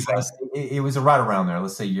amazing. It was right around there.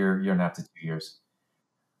 Let's say year and a half to 2 years.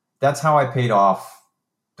 That's how I paid off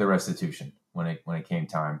the restitution when it came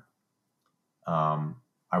time.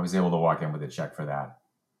 I was able to walk in with a check for that.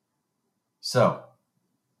 So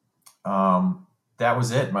that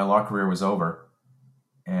was it. My law career was over.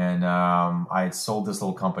 And I had sold this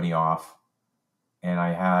little company off, and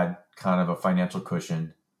I had kind of a financial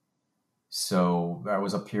cushion. So that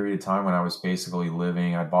was a period of time when I was basically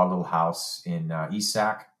I bought a little house in East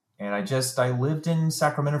Sac, and I lived in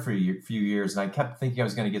Sacramento for a few years, and I kept thinking I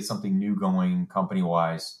was going to get something new going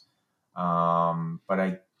company-wise. But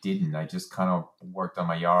I didn't. I just kind of worked on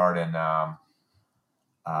my yard, and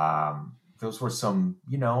those were some,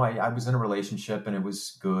 I was in a relationship, and it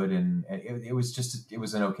was good, and it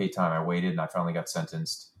was an okay time. I waited, and I finally got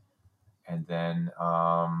sentenced. And then,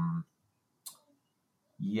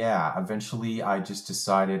 eventually I just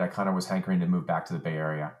decided I kind of was hankering to move back to the Bay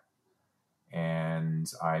Area.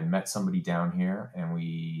 And I met somebody down here, and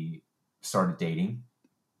we started dating,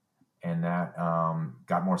 and that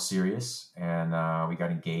got more serious, and we got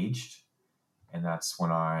engaged. And that's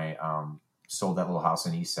when I sold that little house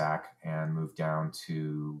in East Sac and moved down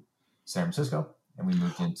to San Francisco, and we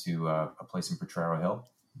moved into a place in Potrero Hill.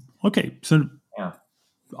 Okay, so yeah,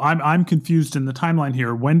 I'm confused in the timeline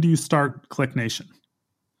here. When do you start ClickNation?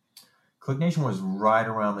 ClickNation was right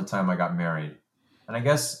around the time I got married, and I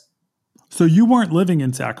guess. So you weren't living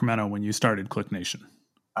in Sacramento when you started ClickNation?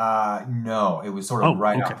 No, it was sort of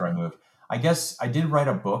after I moved. I guess I did write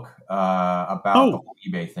a book about the whole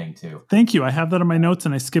eBay thing too. Thank you. I have that in my notes,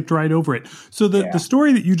 and I skipped right over it. So the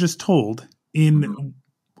story that you just told in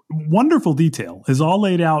wonderful detail is all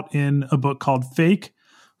laid out in a book called Fake,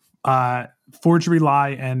 Forgery,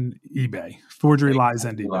 Lie, and eBay. Forgery, Lies,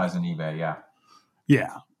 and eBay. Lies and eBay, yeah.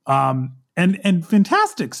 Yeah. And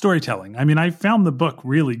fantastic storytelling. I mean, I found the book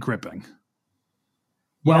really gripping.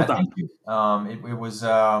 Well done. Thank you. It was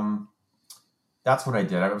that's what I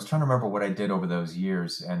did. I was trying to remember what I did over those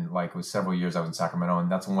years, and it was several years I was in Sacramento,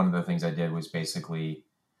 and that's one of the things I did was basically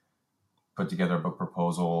put together a book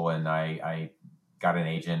proposal, and I got an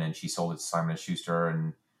agent, and she sold it to Simon & Schuster,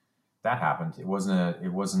 and that happened. It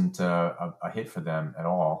wasn't a hit for them at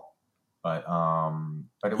all, but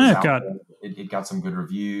it was it got some good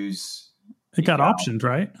reviews. It got optioned,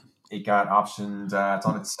 right? It got optioned. It's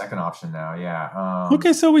on its second option now. Yeah.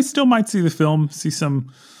 Okay, so we still might see the film. See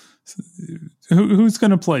some. Who's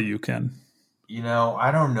going to play you, Ken?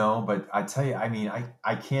 I don't know, but I tell you, I mean,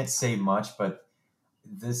 I can't say much, but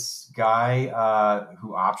this guy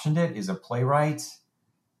who optioned it is a playwright,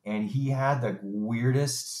 and he had the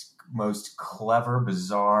weirdest, most clever,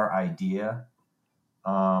 bizarre idea.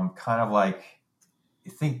 Kind of like,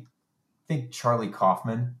 think Charlie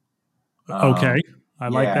Kaufman. Okay, I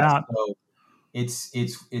like that. So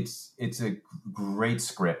it's a great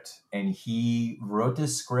script, and he wrote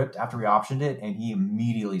this script after he optioned it, and he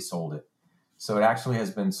immediately sold it. So it actually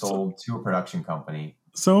has been sold to a production company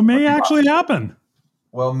So it may actually happen.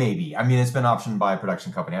 Well, maybe. I mean, it's been optioned by a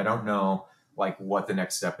production company. I don't know like what the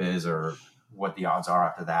next step is or what the odds are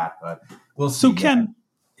after that, but we'll see. So Ken,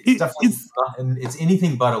 it's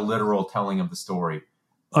anything but a literal telling of the story.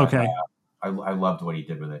 Okay. I loved what he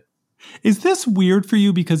did with it. Is this weird for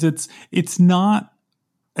you because it's not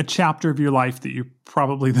a chapter of your life that you're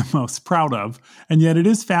probably the most proud of, and yet it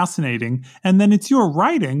is fascinating, and then it's your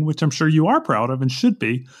writing, which I'm sure you are proud of and should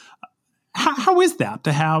be. How is that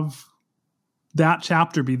to have that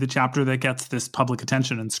chapter be the chapter that gets this public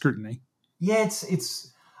attention and scrutiny? Yeah,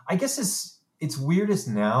 I guess it's weirdest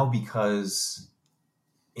now because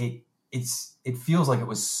it feels like it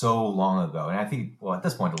was so long ago. And I think, well, at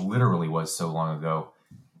this point, it literally was so long ago.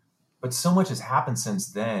 But so much has happened since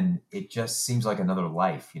then. It just seems like another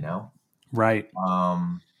life, you know? Right.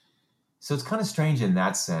 So it's kind of strange in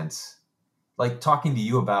that sense. Like talking to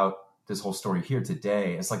you about this whole story here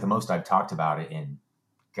today, it's like the most I've talked about it in,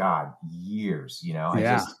 God, years, you know?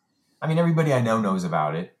 Yeah. I mean, everybody I know knows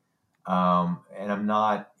about it. And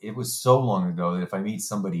it was so long ago that if I meet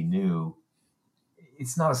somebody new,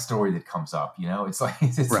 it's not a story that comes up, you know? It's like,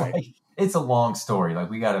 it's a long story. Like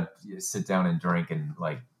we got to sit down and drink and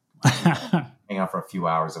like hang out for a few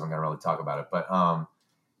hours if I'm going to really talk about it. But,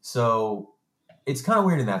 so it's kind of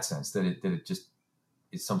weird in that sense that it just,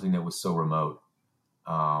 it's something that was so remote,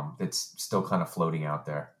 that's still kind of floating out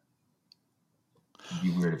there. It'd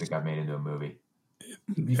be weird if it got made into a movie.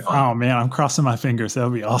 Oh man, I'm crossing my fingers. That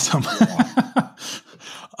would be awesome.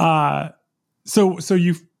 Yeah. So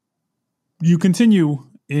you continue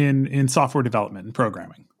in software development and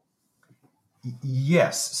programming.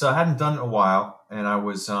 Yes. So I hadn't done it in a while, and I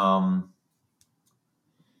was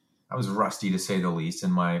rusty to say the least,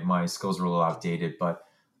 and my skills were a little outdated. But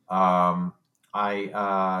I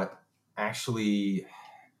actually,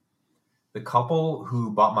 the couple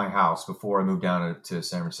who bought my house before I moved down to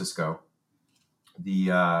San Francisco,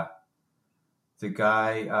 the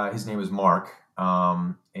guy, his name was Mark,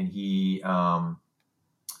 and he had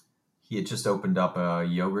just opened up a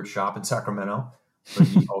yogurt shop in Sacramento, but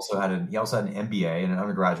he also had an MBA and an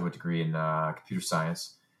undergraduate degree in computer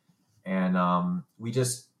science. And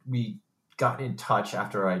we got in touch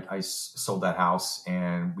after I sold that house,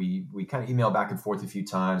 and we kind of emailed back and forth a few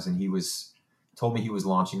times, and he told me he was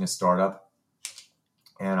launching a startup,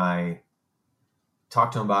 and I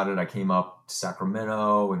talked to him about it. I came up to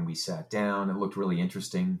Sacramento and we sat down. It looked really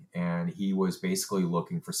interesting. And he was basically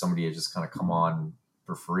looking for somebody to just kind of come on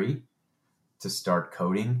for free to start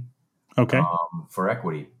coding for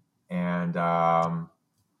equity. And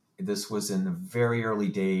this was in the very early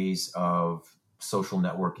days of social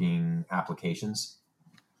networking applications.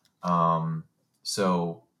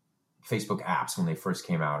 So Facebook apps, when they first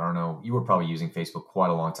came out, I don't know, you were probably using Facebook quite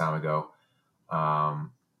a long time ago.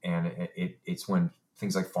 And it's when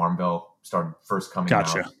things like Farmville started first coming out.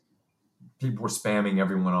 People were spamming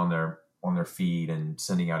everyone on their feed and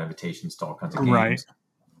sending out invitations to all kinds of games. Right.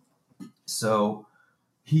 So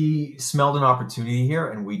he smelled an opportunity here,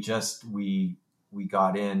 and we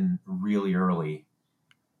got in really early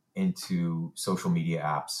into social media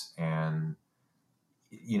apps, and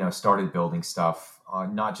started building stuff,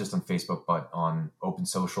 not just on Facebook, but on Open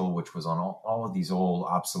Social, which was on all of these old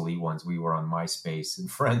obsolete ones. We were on MySpace and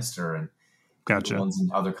Friendster and ones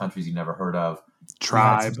in other countries you never heard of.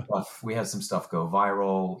 Tribe. We had some stuff go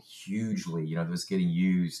viral hugely. It was getting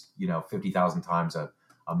used, 50,000 times a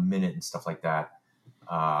minute and stuff like that.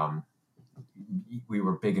 We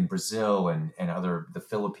were big in Brazil and the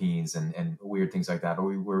Philippines and weird things like that. But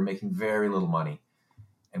we were making very little money,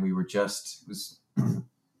 and we were there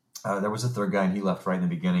was a third guy, and he left right in the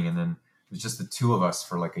beginning, and then it was just the two of us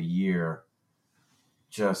for like a year,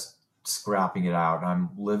 just scrapping it out. I'm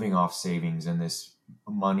living off savings and this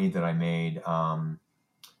money that I made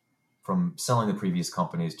from selling the previous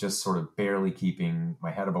companies, just sort of barely keeping my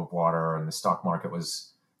head above water, and the stock market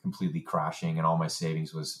was completely crashing, and all my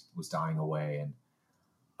savings was dying away.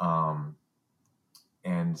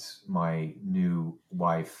 And my new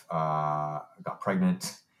wife got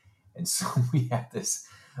pregnant, and so we had this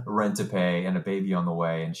rent to pay and a baby on the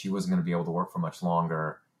way, and she wasn't going to be able to work for much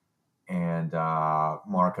longer. And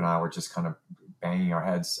Mark and I were just kind of banging our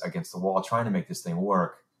heads against the wall, trying to make this thing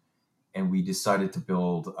work. And we decided to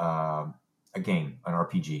build a game, an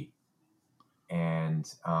RPG. And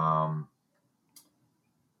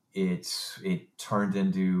it turned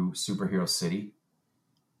into Superhero City.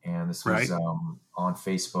 And this was on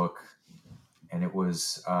Facebook. And it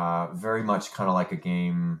was very much kind of like a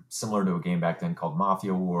game, similar to a game back then called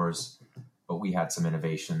Mafia Wars. But we had some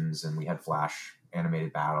innovations, and we had Flash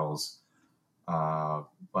animated battles.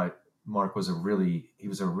 But Mark was a really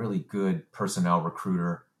good personnel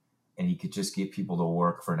recruiter, and he could just get people to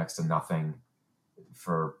work for next to nothing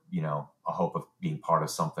for, a hope of being part of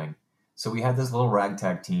something. So we had this little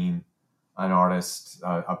ragtag team, an artist,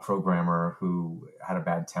 a programmer who had a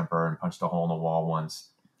bad temper and punched a hole in the wall once.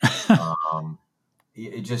 But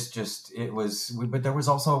there was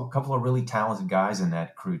also a couple of really talented guys in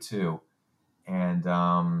that crew too. And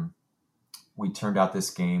we turned out this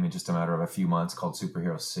game in just a matter of a few months called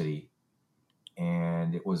Superhero City.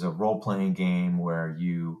 And it was a role-playing game where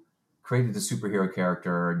you created a superhero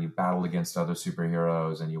character and you battled against other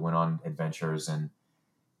superheroes and you went on adventures, and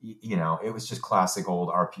it was just classic old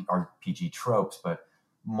RPG tropes. But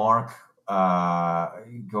Mark,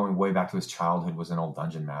 going way back to his childhood, was an old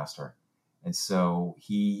dungeon master, and so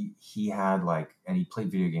he had and he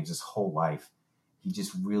played video games his whole life. He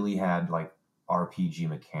just really had RPG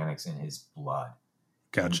mechanics in his blood.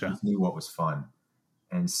 Gotcha. He knew what was fun,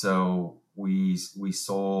 and so we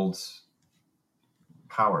sold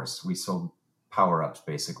powers. We sold power-ups,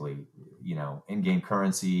 basically, in-game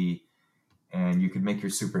currency, and you could make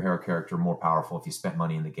your superhero character more powerful if you spent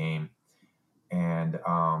money in the game. And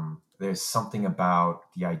there's something about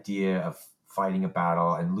the idea of fighting a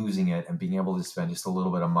battle and losing it and being able to spend just a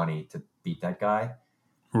little bit of money to beat that guy.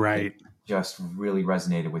 Right. It just really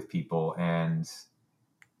resonated with people. And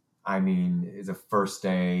I mean, the first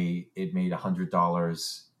day it made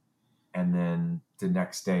 $100, and then the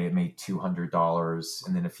next day it made $200,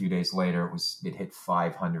 and then a few days later it hit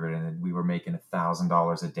 500, and then we were making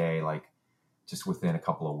 $1,000 a day, just within a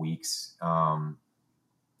couple of weeks. And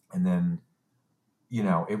then,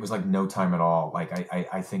 it was no time at all.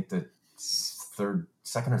 I think the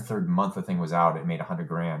second or third month the thing was out, it made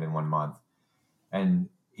 $100,000 in 1 month. And,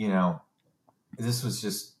 this was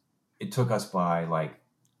just, it took us by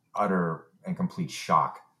utter and complete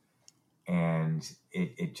shock. And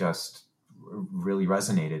it just really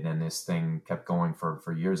resonated, and this thing kept going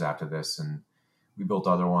for years after this. And we built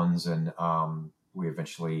other ones, and we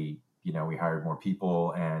eventually, we hired more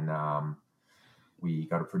people, and we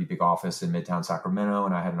got a pretty big office in Midtown Sacramento,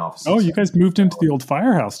 and I had an office. Oh, you guys moved into the old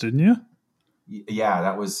firehouse, didn't you? Yeah,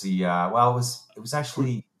 that was the it was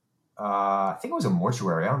actually I think it was a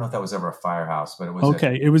mortuary. I don't know if that was ever a firehouse, but it was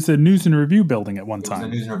okay. It was a News and Review building at one time. It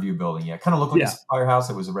was a News and Review building. Yeah, kind of looked like a firehouse.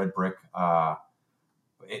 It was a red brick.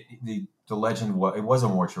 The legend was it was a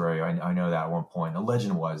mortuary. I know that at one point. The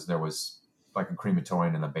legend was there was a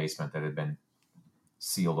crematorium in the basement that had been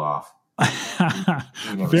sealed off.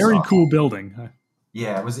 Very cool building.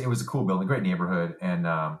 Yeah, it was a cool building, great neighborhood, and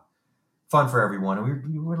fun for everyone.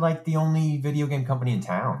 And we were the only video game company in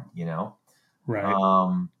town, Right.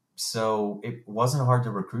 So it wasn't hard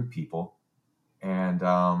to recruit people, and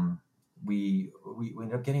we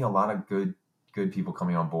ended up getting a lot of good people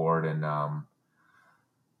coming on board, and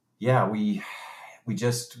we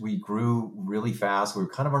grew really fast. We were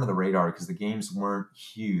kind of under the radar because the games weren't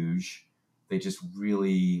huge; they just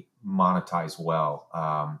really monetized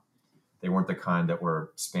well. They weren't the kind that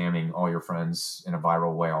were spamming all your friends in a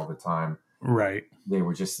viral way all the time. Right. They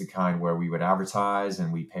were just the kind where we would advertise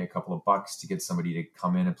and we'd pay a couple of bucks to get somebody to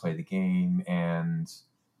come in and play the game. And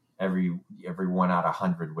every 1 out of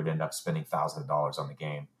 100 would end up spending thousands of dollars on the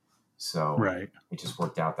game. So right. It just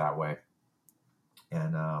worked out that way.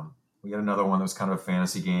 And we had another one that was kind of a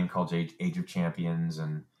fantasy game called Age of Champions.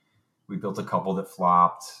 And we built a couple that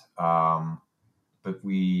flopped. But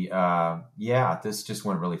this just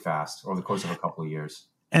went really fast over the course of a couple of years.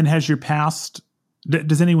 And has your past,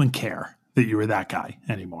 does anyone care that you were that guy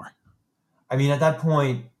anymore? I mean, at that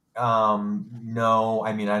point, no.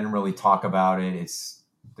 I mean, I didn't really talk about it. It's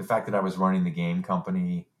the fact that I was running the game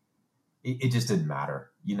company. It just didn't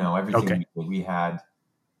matter. Everything we had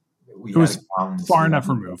was far enough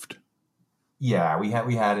removed. Yeah, we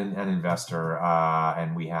had an investor,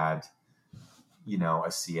 and we had, a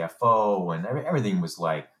CFO, and everything was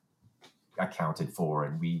accounted for.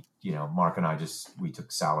 And we, Mark and I we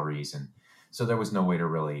took salaries, and so there was no way to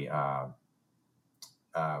really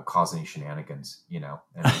cause any shenanigans, and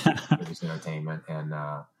it was entertainment, and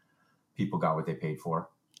people got what they paid for.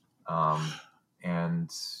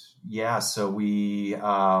 So we,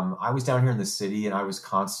 I was down here in the city, and I was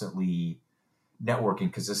constantly networking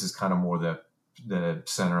because this is kind of more the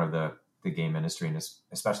center of the game industry, and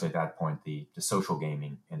especially at that point, the social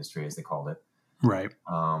gaming industry, as they called it. Right.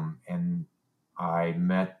 And I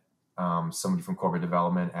met somebody from corporate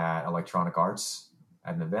development at Electronic Arts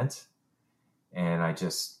at an event, and I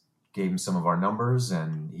just gave him some of our numbers,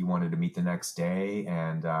 and he wanted to meet the next day,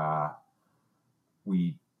 and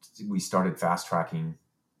we started fast tracking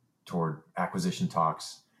toward acquisition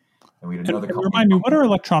talks. And we had another. Remind me, what are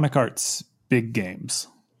Electronic Arts' big games?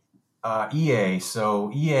 EA.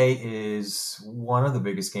 So EA is one of the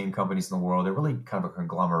biggest game companies in the world. They're really kind of a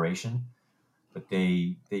conglomeration, but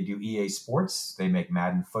they do EA Sports. They make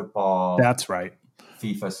Madden football. That's right.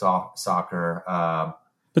 FIFA soccer.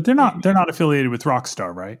 But they're not affiliated with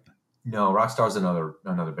Rockstar, right? No, Rockstar's another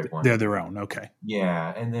big one. They're their own. Okay.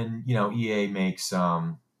 Yeah, and then EA makes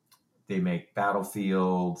they make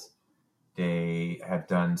Battlefield. They have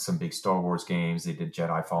done some big Star Wars games. They did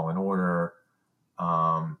Jedi Fallen Order.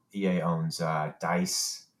 EA owns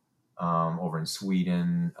DICE over in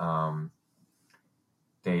Sweden.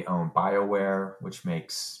 They own BioWare, which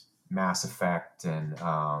makes Mass Effect and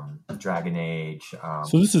Dragon Age.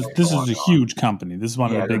 So this is a huge company. This is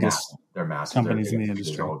one of the biggest they're massive. companies in the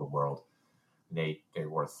industry all over the world. They're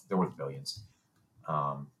worth billions,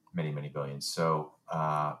 many billions. So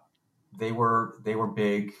they were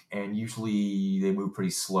big, and usually they move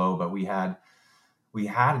pretty slow. But we had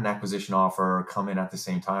an acquisition offer come in at the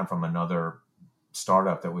same time from another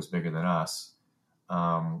startup that was bigger than us.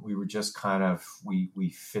 We were just we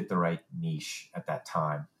fit the right niche at that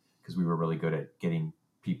time because we were really good at getting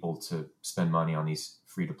people to spend money on these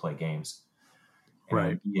free to play games. And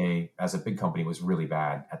right. EA, as a big company, was really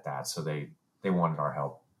bad at that, so they wanted our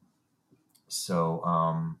help.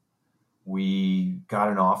 So we got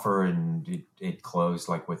an offer, and it closed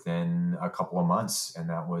like within a couple of months, and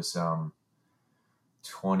that was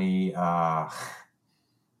 20. God,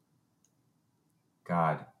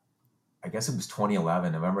 I guess it was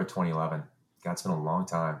 2011, November 2011. God, it's been a long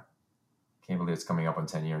time. Can't believe it's coming up on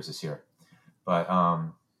 10 years this year. But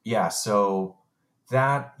yeah, so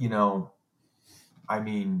that, I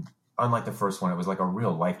mean, unlike the first one, it was like a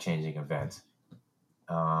real life-changing event.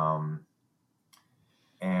 And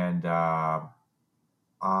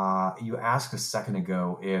you asked a second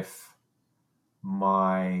ago if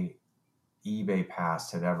my eBay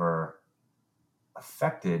past had ever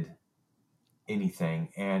affected anything,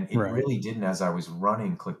 and it really didn't as I was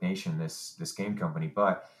running ClickNation, this game company.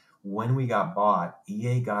 But when we got bought,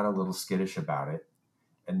 EA got a little skittish about it,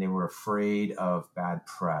 and they were afraid of bad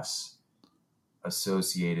press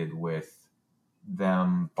associated with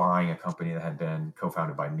them buying a company that had been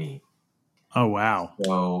co-founded by me. Oh, wow.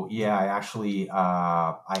 So yeah, I actually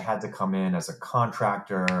I had to come in as a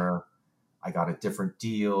contractor. I got a different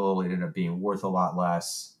deal. It ended up being worth a lot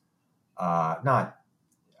less. Over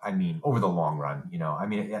the long run,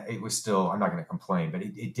 it was still, I'm not going to complain, but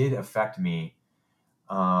it did affect me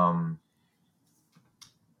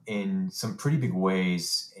in some pretty big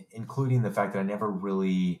ways, including the fact that I didn't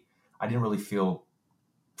really feel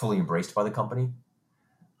fully embraced by the company.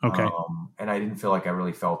 Okay. And I didn't feel like I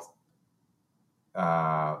really felt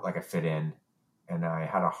like I fit in. And I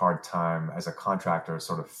had a hard time as a contractor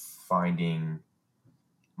sort of finding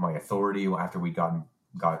my authority after we got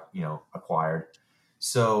acquired.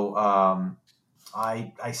 So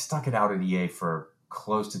I stuck it out at EA for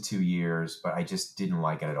close to 2 years, but I just didn't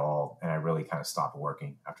like it at all. And I really kind of stopped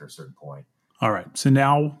working after a certain point. All right. So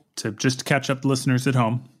now to catch up the listeners at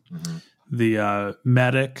home, the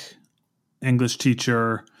medic, English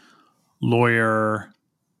teacher, lawyer,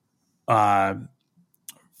 art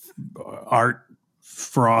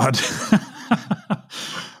fraud,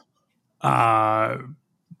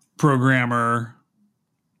 programmer,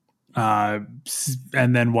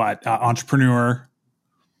 and then what? Entrepreneur.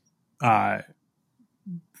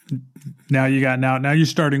 Now you're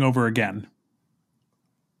starting over again.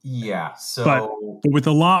 Yeah. So, but with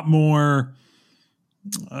a lot more,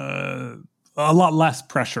 a lot less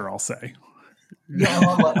pressure, I'll say. Yeah,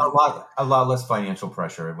 a lot less financial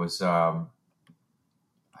pressure. It was, I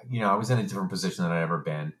was in a different position than I'd ever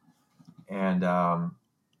been, and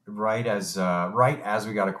right as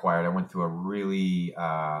we got acquired, I went through a really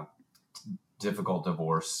difficult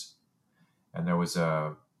divorce, and there was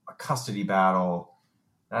a custody battle.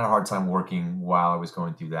 I had a hard time working while I was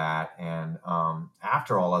going through that, and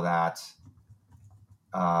after all of that,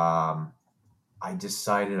 I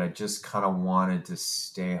decided I just kind of wanted to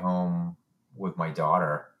stay home with my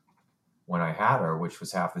daughter when I had her, which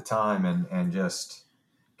was half the time, and just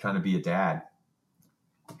kind of be a dad.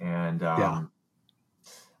 And I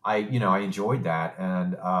enjoyed that,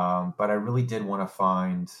 and but I really did want to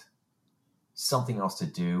find something else to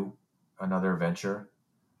do, another venture,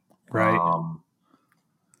 right?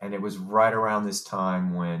 And it was right around this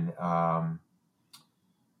time when I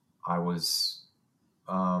was,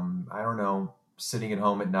 sitting at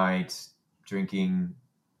home at night, drinking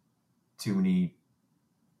too many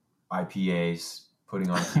IPAs, putting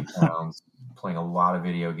on a few pounds, playing a lot of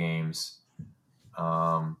video games.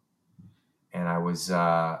 And I was,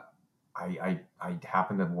 I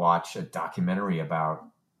happened to watch a documentary about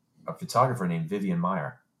a photographer named Vivian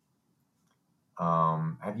Maier.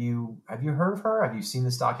 Have you heard of her? Have you seen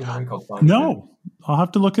this documentary called Finding Vivian? No, I'll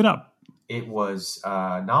have to look it up. It was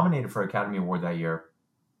nominated for Academy Award that year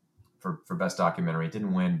for Best Documentary. It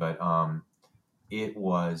didn't win, but it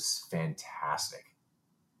was fantastic.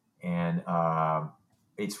 And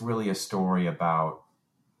it's really a story about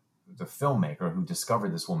the filmmaker who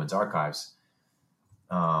discovered this woman's archives,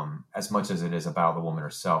 as much as it is about the woman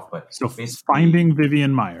herself. But so Finding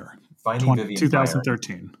Vivian Maier, Finding Vivian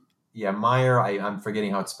 2013. Maier. Yeah, Maier. I'm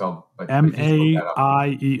forgetting how it's spelled, but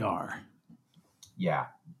Maier. Yeah,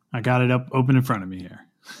 I got it open in front of me here.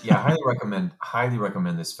 Yeah, highly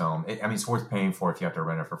recommend this film. It's worth paying for if you have to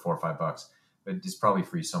rent it for $4 or $5, but it's probably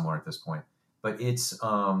free somewhere at this point. But it's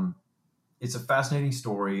a fascinating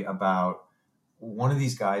story about one of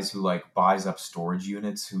these guys who like buys up storage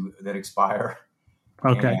units that expire.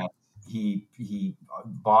 Okay. And he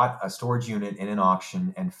bought a storage unit in an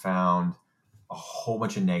auction and found a whole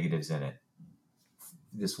bunch of negatives in it.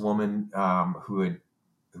 This woman who had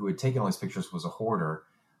taken all these pictures was a hoarder.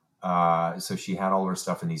 So she had all her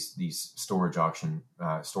stuff in these storage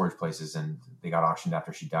places, and they got auctioned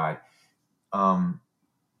after she died.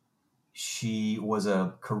 She was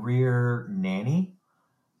a career nanny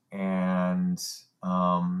and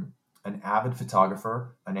an avid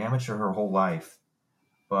photographer, an amateur her whole life,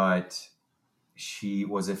 but she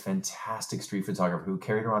was a fantastic street photographer who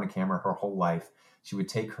carried around a camera her whole life. She would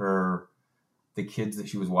take the kids that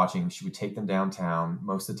she was watching, she would take them downtown.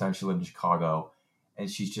 Most of the time she lived in Chicago. And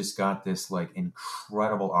she's just got this like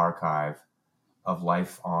incredible archive of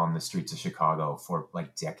life on the streets of Chicago for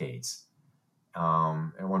like decades.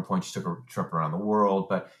 At one point she took a trip around the world,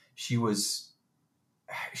 but she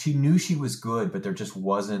knew she was good, but there just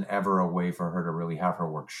wasn't ever a way for her to really have her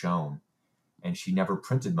work shown. And she never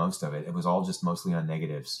printed most of it. It was all just mostly on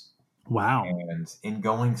negatives. Wow. And in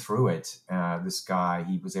going through it, this guy,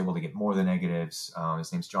 he was able to get more than negatives.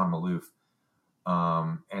 His name's John Maloof.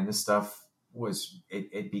 And this stuff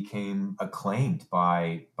it became acclaimed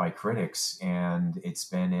by critics, and it's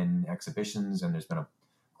been in exhibitions, and there's been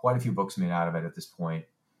quite a few books made out of it at this point,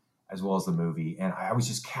 as well as the movie. And I was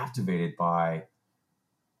just captivated by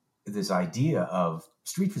this idea of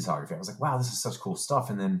street photography. I was like, wow, this is such cool stuff.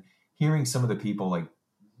 And then hearing some of the people, like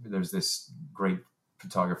there's this great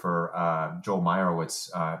photographer, Joel Meyerowitz.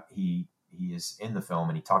 He is in the film,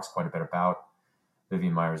 and he talks quite a bit about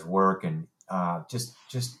Vivian Maier's work, and just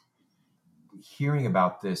hearing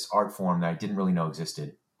about this art form that I didn't really know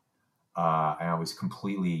existed. And I was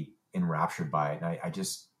completely enraptured by it. And I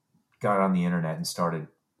just got on the internet and started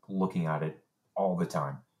looking at it all the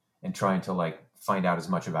time and trying to like find out as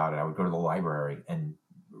much about it. I would go to the library and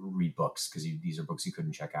read books because these are books you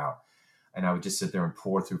couldn't check out. And I would just sit there and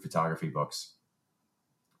pour through photography books.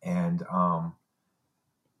 And,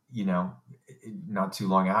 not too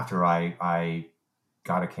long after I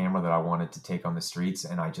got a camera that I wanted to take on the streets,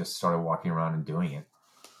 and I just started walking around and doing it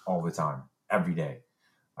all the time, every day.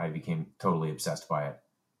 I became totally obsessed by it.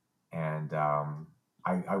 And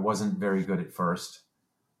I wasn't very good at first.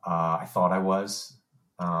 I thought I was.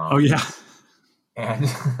 Oh, yeah. And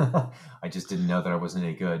I just didn't know that I wasn't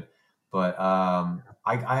any good. But I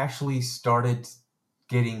actually started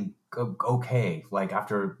getting okay, like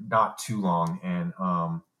after not too long. And,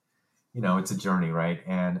 it's a journey, right?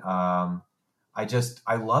 And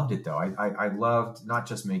I loved it though. I loved not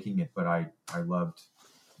just making it, but I loved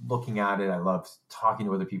looking at it. I loved talking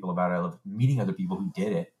to other people about it. I loved meeting other people who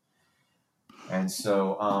did it. And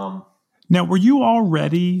so, now, were you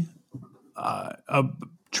already a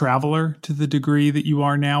traveler to the degree that you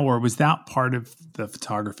are now, or was that part of the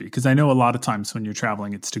photography? Because I know a lot of times when you're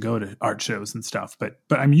traveling, it's to go to art shows and stuff. But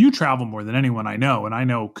I mean, you travel more than anyone I know, and I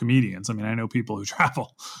know comedians. I mean, I know people who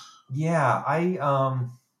travel. Yeah,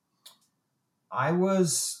 I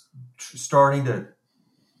was starting to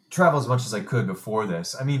travel as much as I could before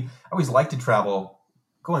this. I mean, I always liked to travel,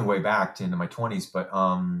 going way back into my 20s, but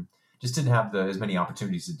just didn't have as many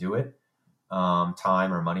opportunities to do it,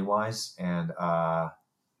 time or money wise. And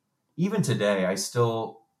even today, I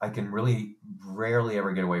can really rarely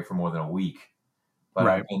ever get away for more than a week. But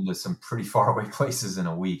right. I've been to some pretty far away places in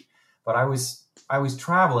a week. But I was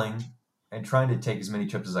traveling and trying to take as many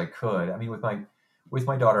trips as I could. I mean, with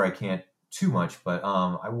my daughter, I can't too much, but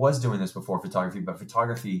I was doing this before photography, but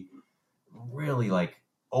photography really like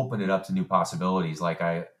opened it up to new possibilities. Like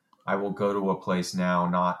I will go to a place now,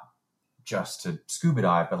 not just to scuba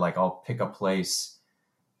dive, but like I'll pick a place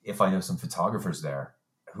if I know some photographers there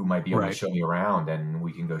who might be able to show me around, and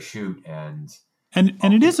we can go shoot. And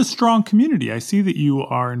it is a strong community. I see that you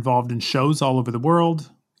are involved in shows all over the world.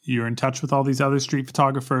 You're in touch with all these other street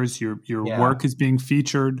photographers. Your work is being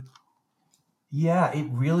featured. Yeah, it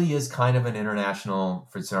really is kind of an international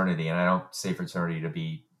fraternity. And I don't say fraternity to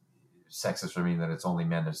be sexist or mean that it's only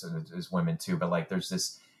men, there's women too. But like there's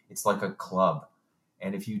this, it's like a club.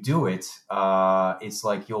 And if you do it, it's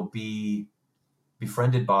like you'll be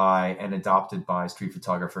befriended by and adopted by street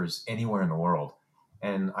photographers anywhere in the world.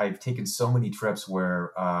 And I've taken so many trips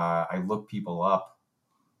where I look people up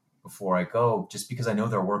before I go just because I know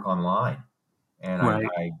their work online. And Right.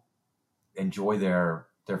 I enjoy their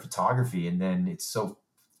photography. And then it's so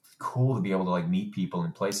cool to be able to like meet people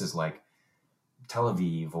in places like Tel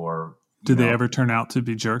Aviv or Did they ever turn out to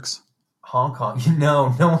be jerks? Hong Kong.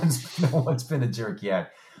 No one's been a jerk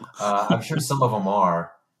yet. I'm sure some of them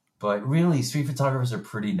are, but really street photographers are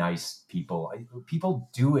pretty nice people. People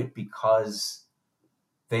do it because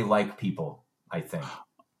they like people, I think.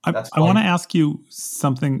 I want to ask you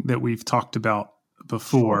something that we've talked about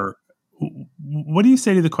before. Sure. What do you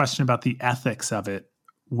say to the question about the ethics of it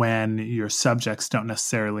when your subjects don't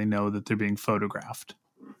necessarily know that they're being photographed?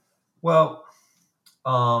 Well,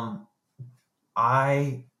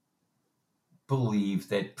 I believe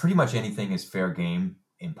that pretty much anything is fair game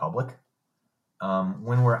in public.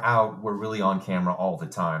 When we're out, we're really on camera all the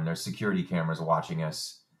time. There's security cameras watching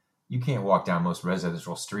us. You can't walk down most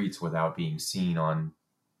residential streets without being seen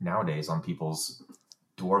nowadays on people's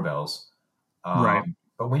doorbells. Right.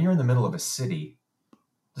 But when you're in the middle of a city,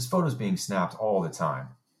 this photo is being snapped all the time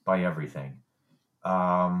by everything.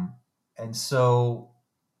 And so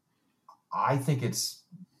I think it's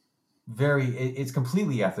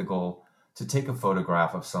completely ethical to take a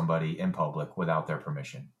photograph of somebody in public without their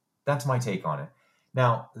permission. That's my take on it.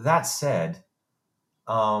 Now, that said,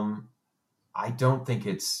 I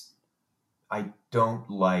don't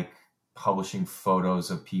like publishing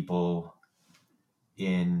photos of people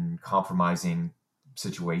in compromising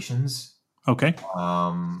situations. Okay.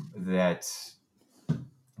 That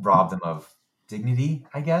rob them of dignity,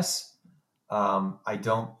 I guess. I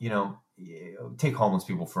don't, take homeless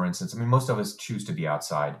people, for instance. I mean, most of us choose to be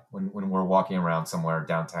outside when we're walking around somewhere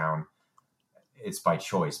downtown. It's by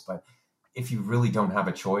choice. But if you really don't have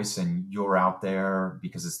a choice and you're out there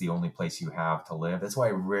because it's the only place you have to live, that's why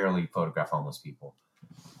I rarely photograph homeless people.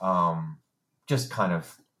 Just kind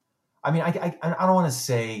of, I mean, I don't want to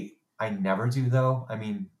say I never do though. I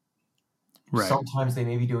mean, right. Sometimes they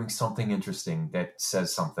may be doing something interesting that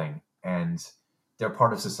says something and they're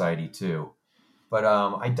part of society too. But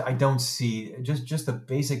I don't see just the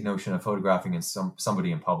basic notion of photographing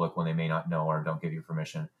somebody in public when they may not know or don't give you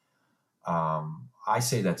permission. I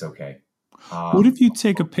say that's okay. What if you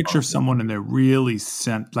take a picture of someone and they're really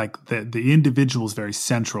like the individual is very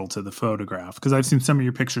central to the photograph? Because I've seen some of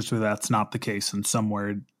your pictures where that's not the case and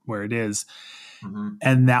somewhere where it is. Mm-hmm.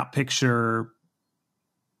 And that picture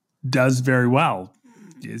does very well,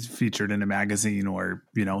 is featured in a magazine or,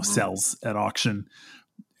 mm-hmm. sells at auction.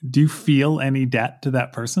 Do you feel any debt to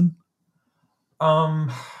that person?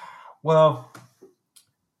 Well,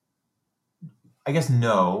 I guess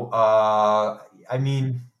no. I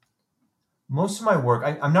mean, most of my work,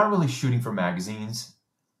 I'm not really shooting for magazines.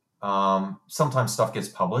 Sometimes stuff gets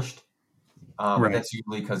published. Right. But that's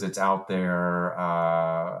usually because it's out there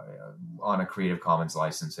on a Creative Commons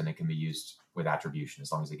license and it can be used with attribution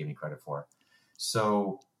as long as they give me credit for it.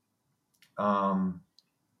 So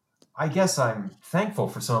I guess I'm thankful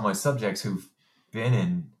for some of my subjects who've been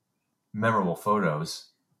in memorable photos.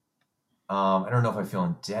 I don't know if I feel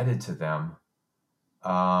indebted to them.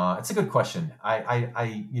 It's a good question.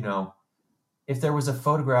 I if there was a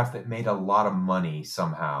photograph that made a lot of money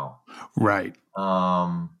somehow. Right.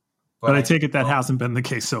 But I take it that hasn't been the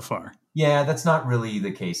case so far. Yeah, that's not really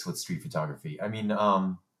the case with street photography. I mean,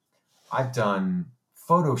 I've done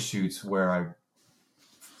photo shoots for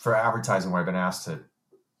advertising where I've been asked to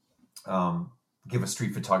give a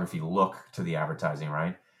street photography look to the advertising,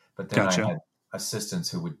 right? But then Gotcha. I had assistants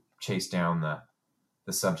who would chase down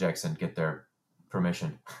the subjects and get their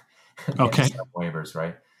permission. Okay. Waivers,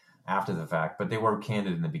 right? After the fact, but they were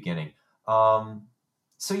candid in the beginning.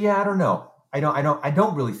 So yeah, I don't know. I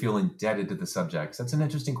don't really feel indebted to the subjects. That's an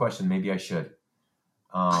interesting question. Maybe I should.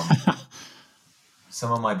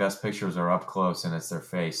 Some of my best pictures are up close and it's their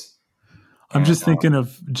face. I'm just thinking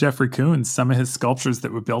of Jeffrey Koons, some of his sculptures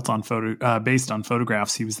that were built on based on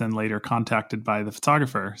photographs. He was then later contacted by the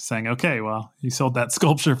photographer saying, okay, well, you sold that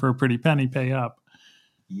sculpture for a pretty penny, pay up.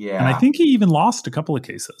 Yeah. And I think he even lost a couple of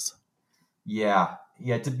cases. Yeah.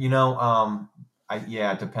 Yeah. It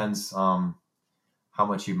depends how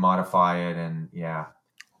much you modify it. And yeah.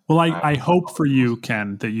 Well, I hope for you,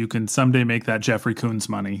 Ken, that you can someday make that Jeffrey Koons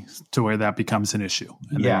money to where that becomes an issue.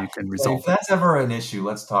 And then you can resolve it. If that's ever an issue,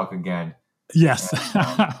 let's talk again. Yes.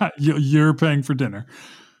 You're paying for dinner.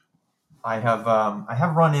 I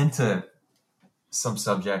have run into some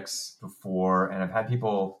subjects before, and I've had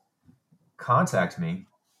people contact me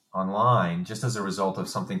online just as a result of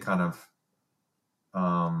something kind of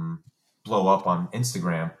blow up on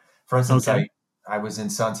Instagram. For instance, Okay. I was in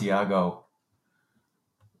Santiago.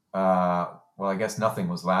 Well, I guess nothing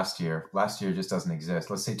was last year. Last year just doesn't exist.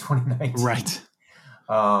 Let's say 2019. Right.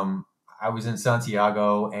 I was in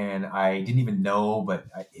Santiago and I didn't even know, but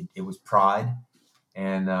it was Pride.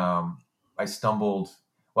 And I stumbled.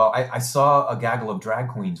 Well, I saw a gaggle of drag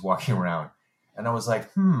queens walking around. And I was like,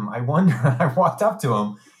 I wonder. I walked up to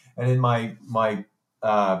them. And in my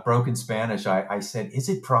broken Spanish, I said, "Is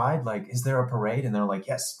it Pride? Like, is there a parade?" And they're like,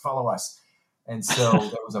 "Yes, follow us." And so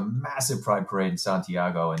there was a massive Pride parade in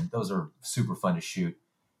Santiago, and those are super fun to shoot.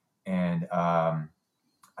 And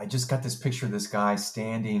I just got this picture of this guy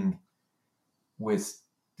standing with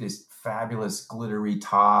this fabulous glittery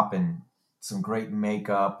top and some great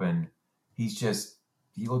makeup, and he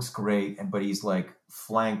looks great, but he's like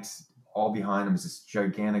flanked all behind him is this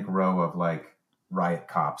gigantic row of like riot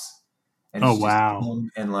cops. And Oh, it's just wow.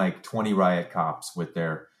 him and like 20 riot cops with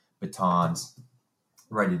their batons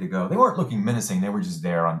ready to go. They weren't looking menacing. They were just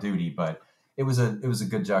there on duty, but it was a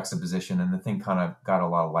good juxtaposition. And the thing kind of got a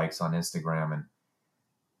lot of likes on Instagram, and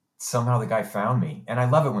somehow the guy found me. And I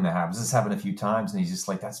love it when that happens. This happened a few times, and he's just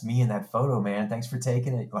like, "That's me in that photo, man. Thanks for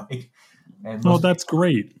taking it." Like, and Well, that's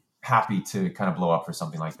great. happy to kind of blow up for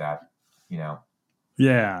something like that, you know?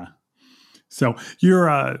 Yeah. So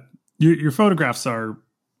your photographs are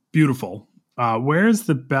beautiful. Where's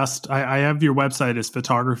the best? I have your website is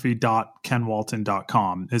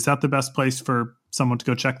photography.kenwalton.com. Is that the best place for someone to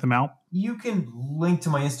go check them out? You can link to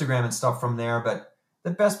my Instagram and stuff from there, but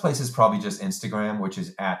the best place is probably just Instagram, which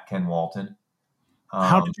is at Ken Walton.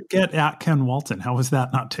 How did you get at Ken Walton? How was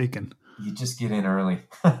that not taken? You just get in early.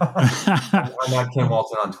 I'm at Ken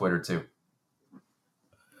Walton on Twitter too.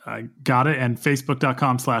 I got it. And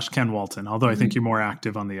facebook.com/Ken Walton, although I think you're more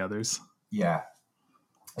active on the others. Yeah.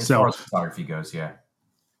 As far as photography goes, yeah.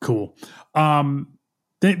 Cool.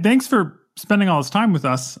 Thanks for spending all this time with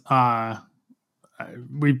us.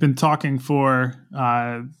 We've been talking for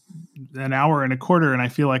an hour and a quarter, and I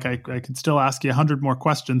feel like I could still ask you 100 more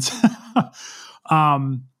questions.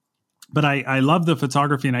 But I love the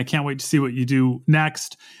photography, and I can't wait to see what you do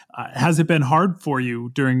next. Has it been hard for you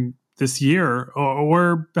during this year,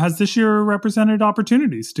 or has this year represented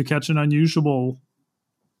opportunities to catch an unusual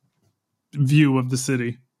view of the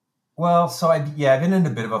city? Well, so I've been in a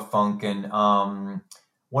bit of a funk, and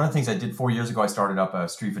one of the things I did 4 years ago, I started up a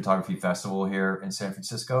street photography festival here in San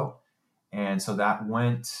Francisco, and so that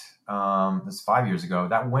went. This 5 years ago.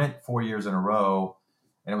 That went 4 years in a row,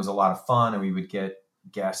 and it was a lot of fun. And we would get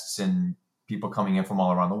guests and people coming in from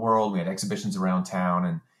all around the world. We had exhibitions around town,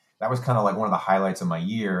 and that was kind of like one of the highlights of my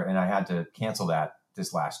year. And I had to cancel that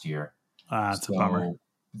this last year. That's a bummer.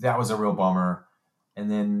 That was a real bummer. And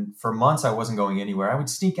then for months, I wasn't going anywhere. I would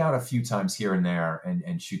sneak out a few times here and there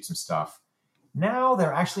and shoot some stuff. Now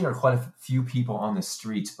there actually are quite a few people on the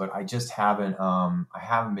streets, but I just haven't. I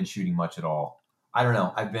haven't been shooting much at all. I don't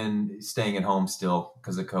know. I've been staying at home still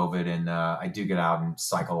because of COVID, and I do get out and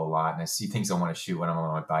cycle a lot, and I see things I want to shoot when I'm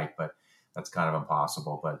on my bike, but that's kind of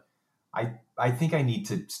impossible. But I think I need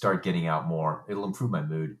to start getting out more. It'll improve my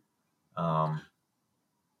mood.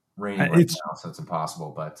 Raining right now, so it's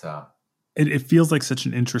impossible, but it feels like such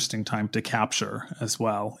an interesting time to capture as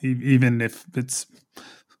well, even if it's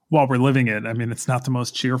while we're living it. I mean, it's not the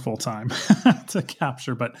most cheerful time to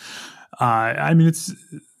capture, but I mean, it's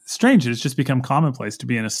strange. It's just become commonplace to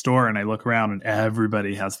be in a store and I look around and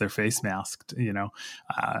everybody has their face masked, you know.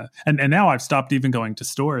 And now I've stopped even going to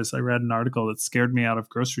stores. I read an article that scared me out of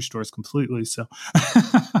grocery stores completely. So,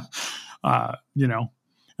 you know,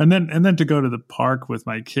 and then to go to the park with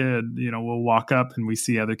my kid, you know, we'll walk up and we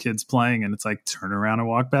see other kids playing and it's like, turn around and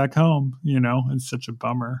walk back home, you know. It's such a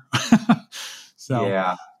bummer. So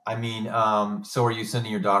yeah. I mean, so are you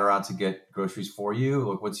sending your daughter out to get groceries for you?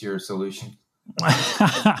 Like, what's your solution?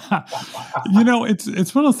 You know,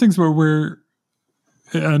 it's one of those things where we're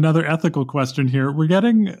another ethical question here. We're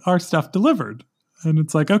getting our stuff delivered. And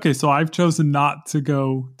it's like, okay, so I've chosen not to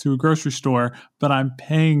go to a grocery store, but I'm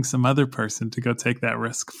paying some other person to go take that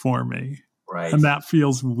risk for me. Right. And that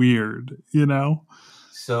feels weird, you know?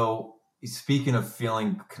 So speaking of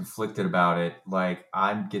feeling conflicted about it, like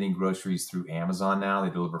I'm getting groceries through Amazon now.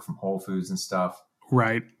 They deliver from Whole Foods and stuff.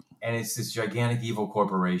 Right. And it's this gigantic evil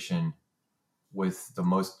corporation with the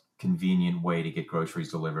most convenient way to get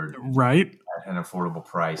groceries delivered. Right. At an affordable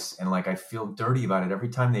price. And like, I feel dirty about it every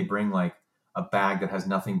time they bring like a bag that has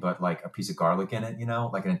nothing but like a piece of garlic in it, you know,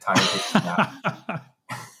 like an entire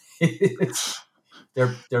they're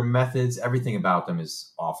their methods, everything about them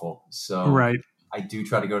is awful. So Right. I do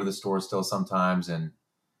try to go to the store still sometimes. And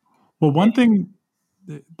Well, one thing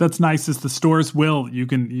that's nice is the stores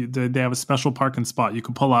they have a special parking spot. You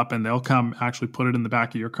can pull up and they'll come actually put it in the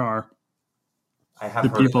back of your car. I have The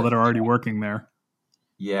heard people that are already working there.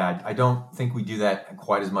 Yeah, I don't think we do that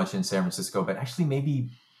quite as much in San Francisco, but actually maybe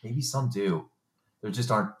some do. There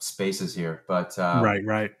just aren't spaces here. But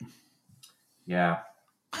Right. Yeah.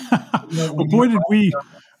 Well, boy, did we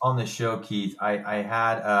on the show, Keith. I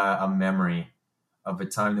had a memory of a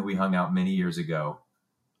time that we hung out many years ago,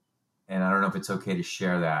 and I don't know if it's okay to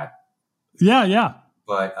share that. Yeah.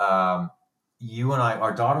 But you and I,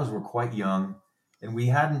 our daughters were quite young, and we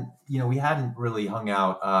hadn't really hung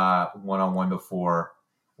out one-on-one before,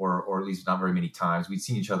 or at least not very many times. We'd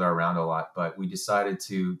seen each other around a lot, but we decided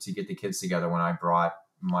to get the kids together when I brought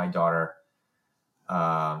my daughter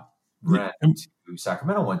Ren to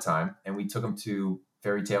Sacramento one time, and we took them to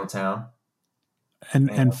Fairy Tale Town and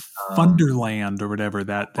Funderland or whatever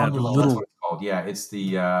that Funderland, little. that's what it's called. Yeah, it's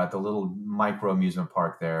the little micro amusement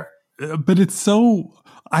park there. But it's so,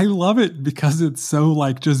 I love it because it's so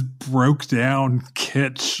like just broke down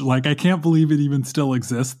kitsch. Like I can't believe it even still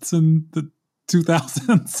exists in the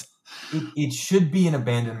 2000s. It should be an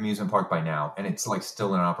abandoned amusement park by now, and it's like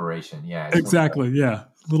still in operation. Yeah, exactly. Yeah,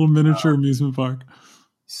 little miniature amusement park.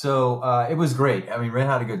 So it was great. I mean, Ren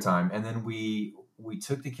had a good time, and then we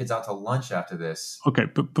took the kids out to lunch after this. Okay,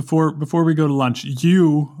 but before we go to lunch,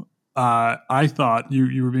 I thought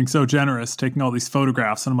you were being so generous taking all these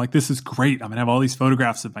photographs. And I'm like, this is great. I'm going to have all these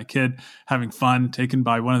photographs of my kid having fun, taken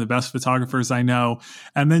by one of the best photographers I know.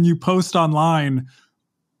 And then you post online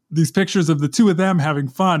these pictures of the two of them having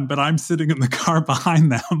fun, but I'm sitting in the car behind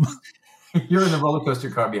them. You're in the roller coaster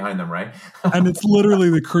car behind them, right? And it's literally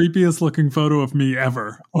the creepiest looking photo of me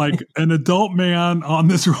ever. Like an adult man on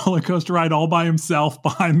this roller coaster ride all by himself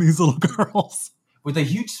behind these little girls. With a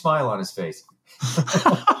huge smile on his face.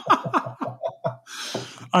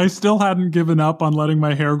 I still hadn't given up on letting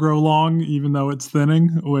my hair grow long, even though it's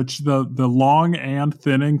thinning, which the long and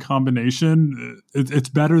thinning combination, it's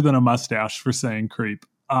better than a mustache for saying creep.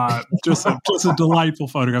 Just a delightful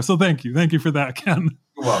photograph. So thank you for that, Ken.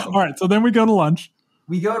 You're welcome. All right, so then we go to lunch.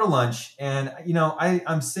 We go to lunch, and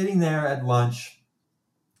I'm sitting there at lunch,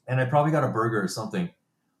 and I probably got a burger or something.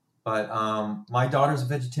 But my daughter's a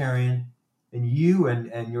vegetarian. And you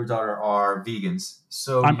and your daughter are vegans.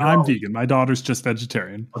 So I'm vegan. My daughter's just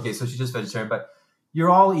vegetarian. Okay, so she's just vegetarian. But you're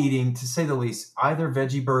all eating, to say the least, either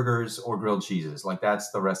veggie burgers or grilled cheeses. Like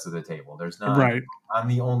that's the rest of the table. There's not. Right. I'm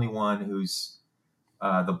the only one who's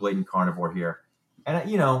the blatant carnivore here.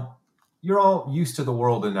 And, you're all used to the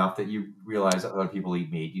world enough that you realize other people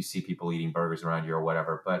eat meat. You see people eating burgers around you or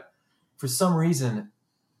whatever. But for some reason,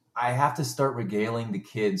 I have to start regaling the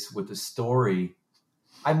kids with the story.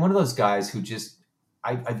 I'm one of those guys who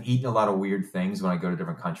I've eaten a lot of weird things when I go to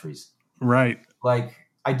different countries. Right. Like,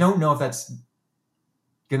 I don't know if that's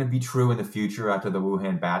going to be true in the future after the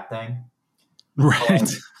Wuhan bat thing. Right.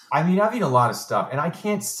 I've eaten a lot of stuff. And I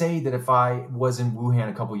can't say that if I was in Wuhan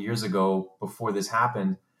a couple years ago before this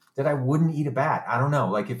happened, that I wouldn't eat a bat. I don't know.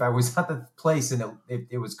 Like, if I was at the place and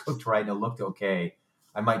it was cooked right and it looked okay,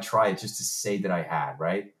 I might try it just to say that I had,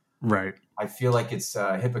 right? Right. I feel like it's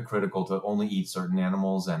hypocritical to only eat certain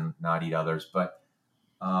animals and not eat others. But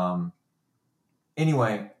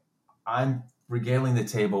anyway, I'm regaling the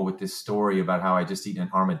table with this story about how I just eaten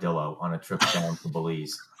an armadillo on a trip down to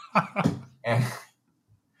Belize.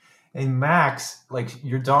 And Max, like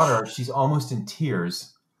your daughter, she's almost in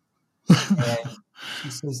tears. And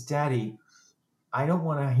she says, Daddy, I don't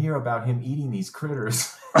want to hear about him eating these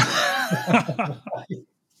critters.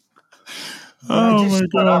 Oh my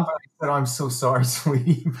God. I said, I'm so sorry,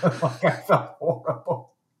 sweetie. But like, I felt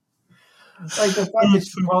horrible. Like the fact that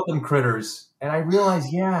she called them critters. And I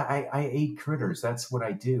realized, I ate critters. That's what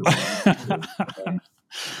I do. And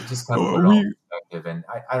it just kind of put it all in perspective. And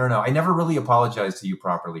I don't know. I never really apologized to you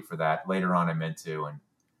properly for that. Later on, I meant to. And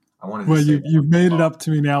I wanted to say you've made it up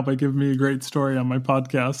to me now by giving me a great story on my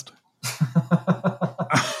podcast.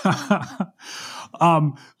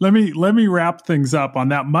 Let me wrap things up on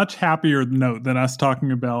that much happier note than us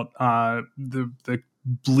talking about the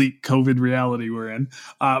bleak COVID reality we're in.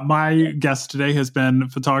 My guest today has been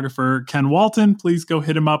photographer Ken Walton. Please go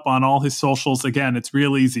hit him up on all his socials. Again, it's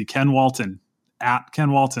real easy. Ken Walton, at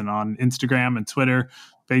Ken Walton on Instagram and Twitter,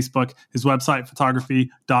 Facebook, his website,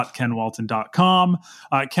 photography.kenwalton.com.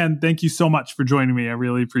 Ken, thank you so much for joining me. I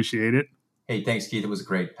really appreciate it. Hey, thanks, Keith. It was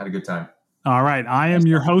great. Had a good time. All right. I am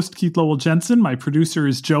your host, Keith Lowell Jensen. My producer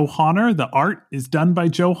is Joe Honor. The art is done by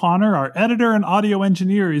Joe Honor. Our editor and audio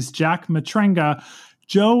engineer is Jack Matrenga.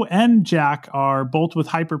 Joe and Jack are both with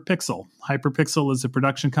Hyperpixel. Hyperpixel is a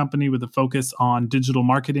production company with a focus on digital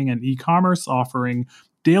marketing and e-commerce, offering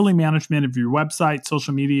daily management of your website,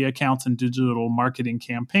 social media accounts, and digital marketing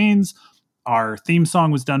campaigns. Our theme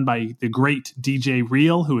song was done by the great DJ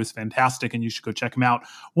Real, who is fantastic, and you should go check him out.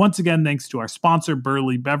 Once again, thanks to our sponsor,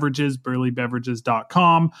 Burley Beverages,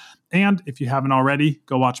 burleybeverages.com. And if you haven't already,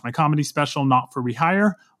 go watch my comedy special, Not for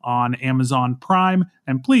Rehire, on Amazon Prime.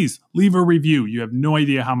 And please leave a review. You have no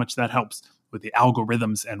idea how much that helps with the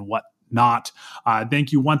algorithms and whatnot.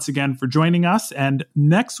 Thank you once again for joining us. And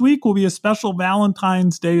next week will be a special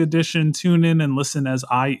Valentine's Day edition. Tune in and listen as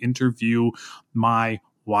I interview my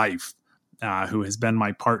wife, who has been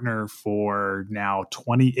my partner for now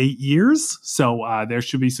 28 years. So there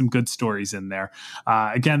should be some good stories in there.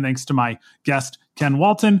 Again, thanks to my guest, Ken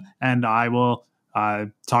Walton, and I will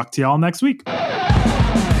talk to y'all next week.